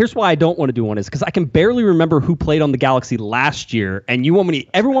don't want to. Here's why I don't want to do one is because I can barely remember who played on the Galaxy last year, and you want me to,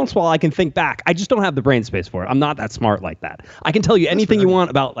 every once in a while I can think back. I just don't have the brain space for it. I'm not that smart like that. I can tell you anything you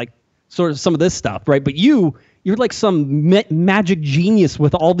want about like sort of some of this stuff, right? But you're like some magic genius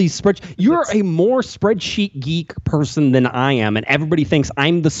with all these spreadsheets. You're a more spreadsheet geek person than I am, and everybody thinks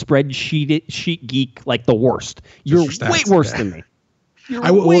I'm the spreadsheet geek, like the worst. You're way worse than me.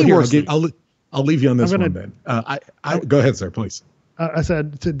 I'll leave you on this one then. Go ahead, sir, please. I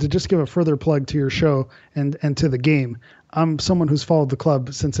said to just give a further plug to your show and to the game. I'm someone who's followed the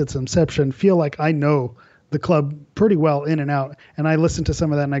club since its inception. Feel like I know the club pretty well in and out. And I listen to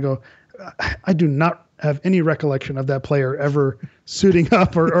some of that and I go, I do not have any recollection of that player ever suiting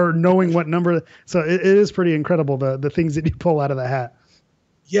up or knowing what number. So it is pretty incredible the things that you pull out of the hat.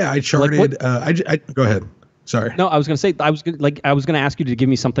 Yeah, I charted. Go ahead. Sorry. No, I was going to say I was going to ask you to give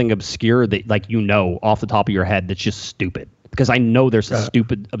me something obscure that off the top of your head that's just stupid, because I know there's a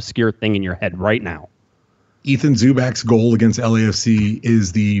stupid obscure thing in your head right now. Ethan Zubak's goal against LAFC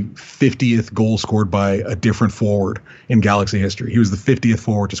is the 50th goal scored by a different forward in Galaxy history. He was the 50th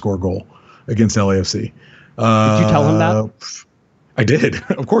forward to score a goal against LAFC. Did you tell him that? I did.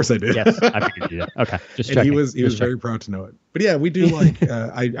 Of course I did. Yes, I figured you did. Okay. Just checking. He was very proud to know it. But yeah, we do like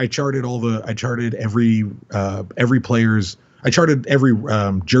I charted every player's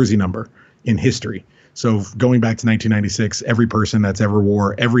jersey number in history. So going back to 1996, every person that's ever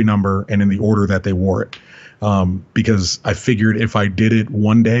wore every number and in the order that they wore it. Because I figured if I did it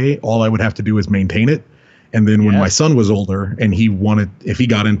one day, all I would have to do is maintain it. And then when my son was older and if he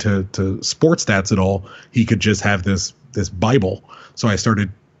got into sports stats at all, he could just have this Bible. So I started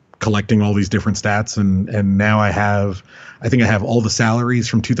collecting all these different stats, and now I think I have all the salaries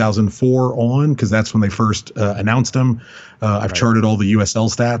from 2004 on, because that's when they first announced them. I've charted all the USL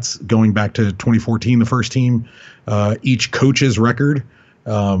stats going back to 2014, the first team, each coach's record,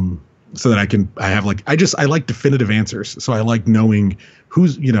 so that I like definitive answers. So I like knowing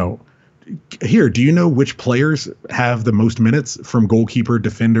who's, here, do you know which players have the most minutes from goalkeeper,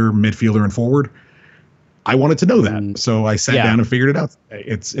 defender, midfielder, and forward? I wanted to know that. So I sat down and figured it out.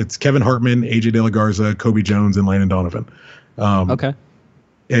 It's Kevin Hartman, AJ De La Garza, Kobe Jones, and Landon Donovan. Okay.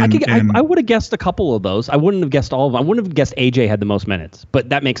 I would have guessed a couple of those. I wouldn't have guessed all of them. I wouldn't have guessed AJ had the most minutes, but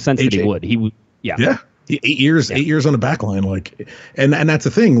that makes sense that he would. Yeah. 8 years on the back line. And that's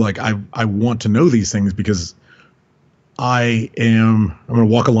the thing. Like, I want to know these things because I'm going to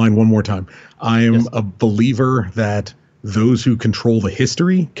walk a line one more time. I am a believer that those who control the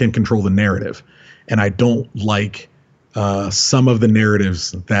history can control the narrative. And I don't like some of the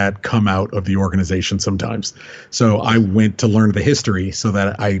narratives that come out of the organization sometimes. So I went to learn the history so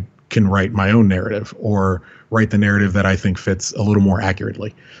that I can write my own narrative, or write the narrative that I think fits a little more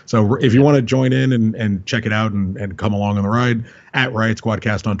accurately. So if you want to join in and check it out and come along on the ride, at Riot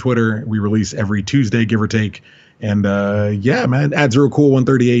Squadcast on Twitter. We release every Tuesday, give or take. And man, at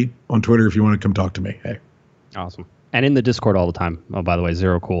ZeroCool138 on Twitter if you want to come talk to me. Hey. Awesome. And in the Discord all the time. Oh, by the way,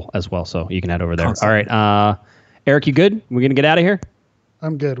 Zero Cool as well. So you can head over there. Awesome. All right. Eric, you good? We're going to get out of here?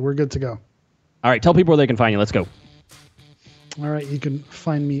 I'm good. We're good to go. All right. Tell people where they can find you. Let's go. All right. You can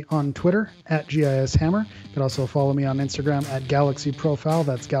find me on Twitter at GISHammer. You can also follow me on Instagram at Galaxy Profile.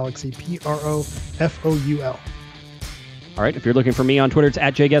 That's Galaxy PROFOUL. All right. If you're looking for me on Twitter, it's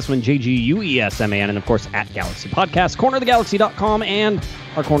at JGuessman, JGUESMAN, and of course at Galaxy Podcast, cornerofthegalaxy.com, and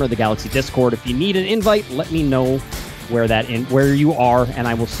our Corner of the Galaxy Discord. If you need an invite, let me know where you are, and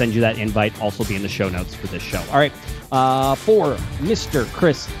I will send you that invite. Also be in the show notes for this show. All right. For Mr.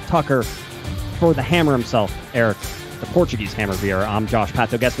 Chris Tucker, for the hammer himself, Eric, the Portuguese Hammer Vieira, I'm Josh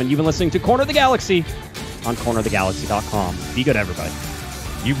Pato Guessman. You've been listening to Corner of the Galaxy on cornerofthegalaxy.com. Be good, everybody.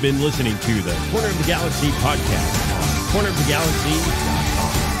 You've been listening to the Corner of the Galaxy podcast on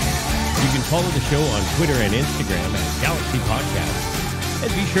cornerofthegalaxy.com. You can follow the show on Twitter and Instagram at Galaxy Podcast.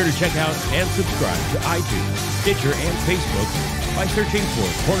 And be sure to check out and subscribe to iTunes, Stitcher, and Facebook by searching for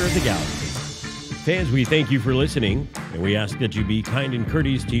Corner of the Galaxy. Fans, we thank you for listening, and we ask that you be kind and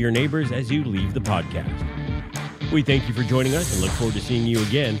courteous to your neighbors as you leave the podcast. We thank you for joining us and look forward to seeing you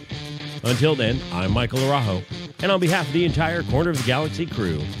again. Until then, I'm Michael Araujo, and on behalf of the entire Corner of the Galaxy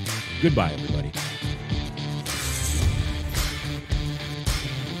crew, goodbye, everybody.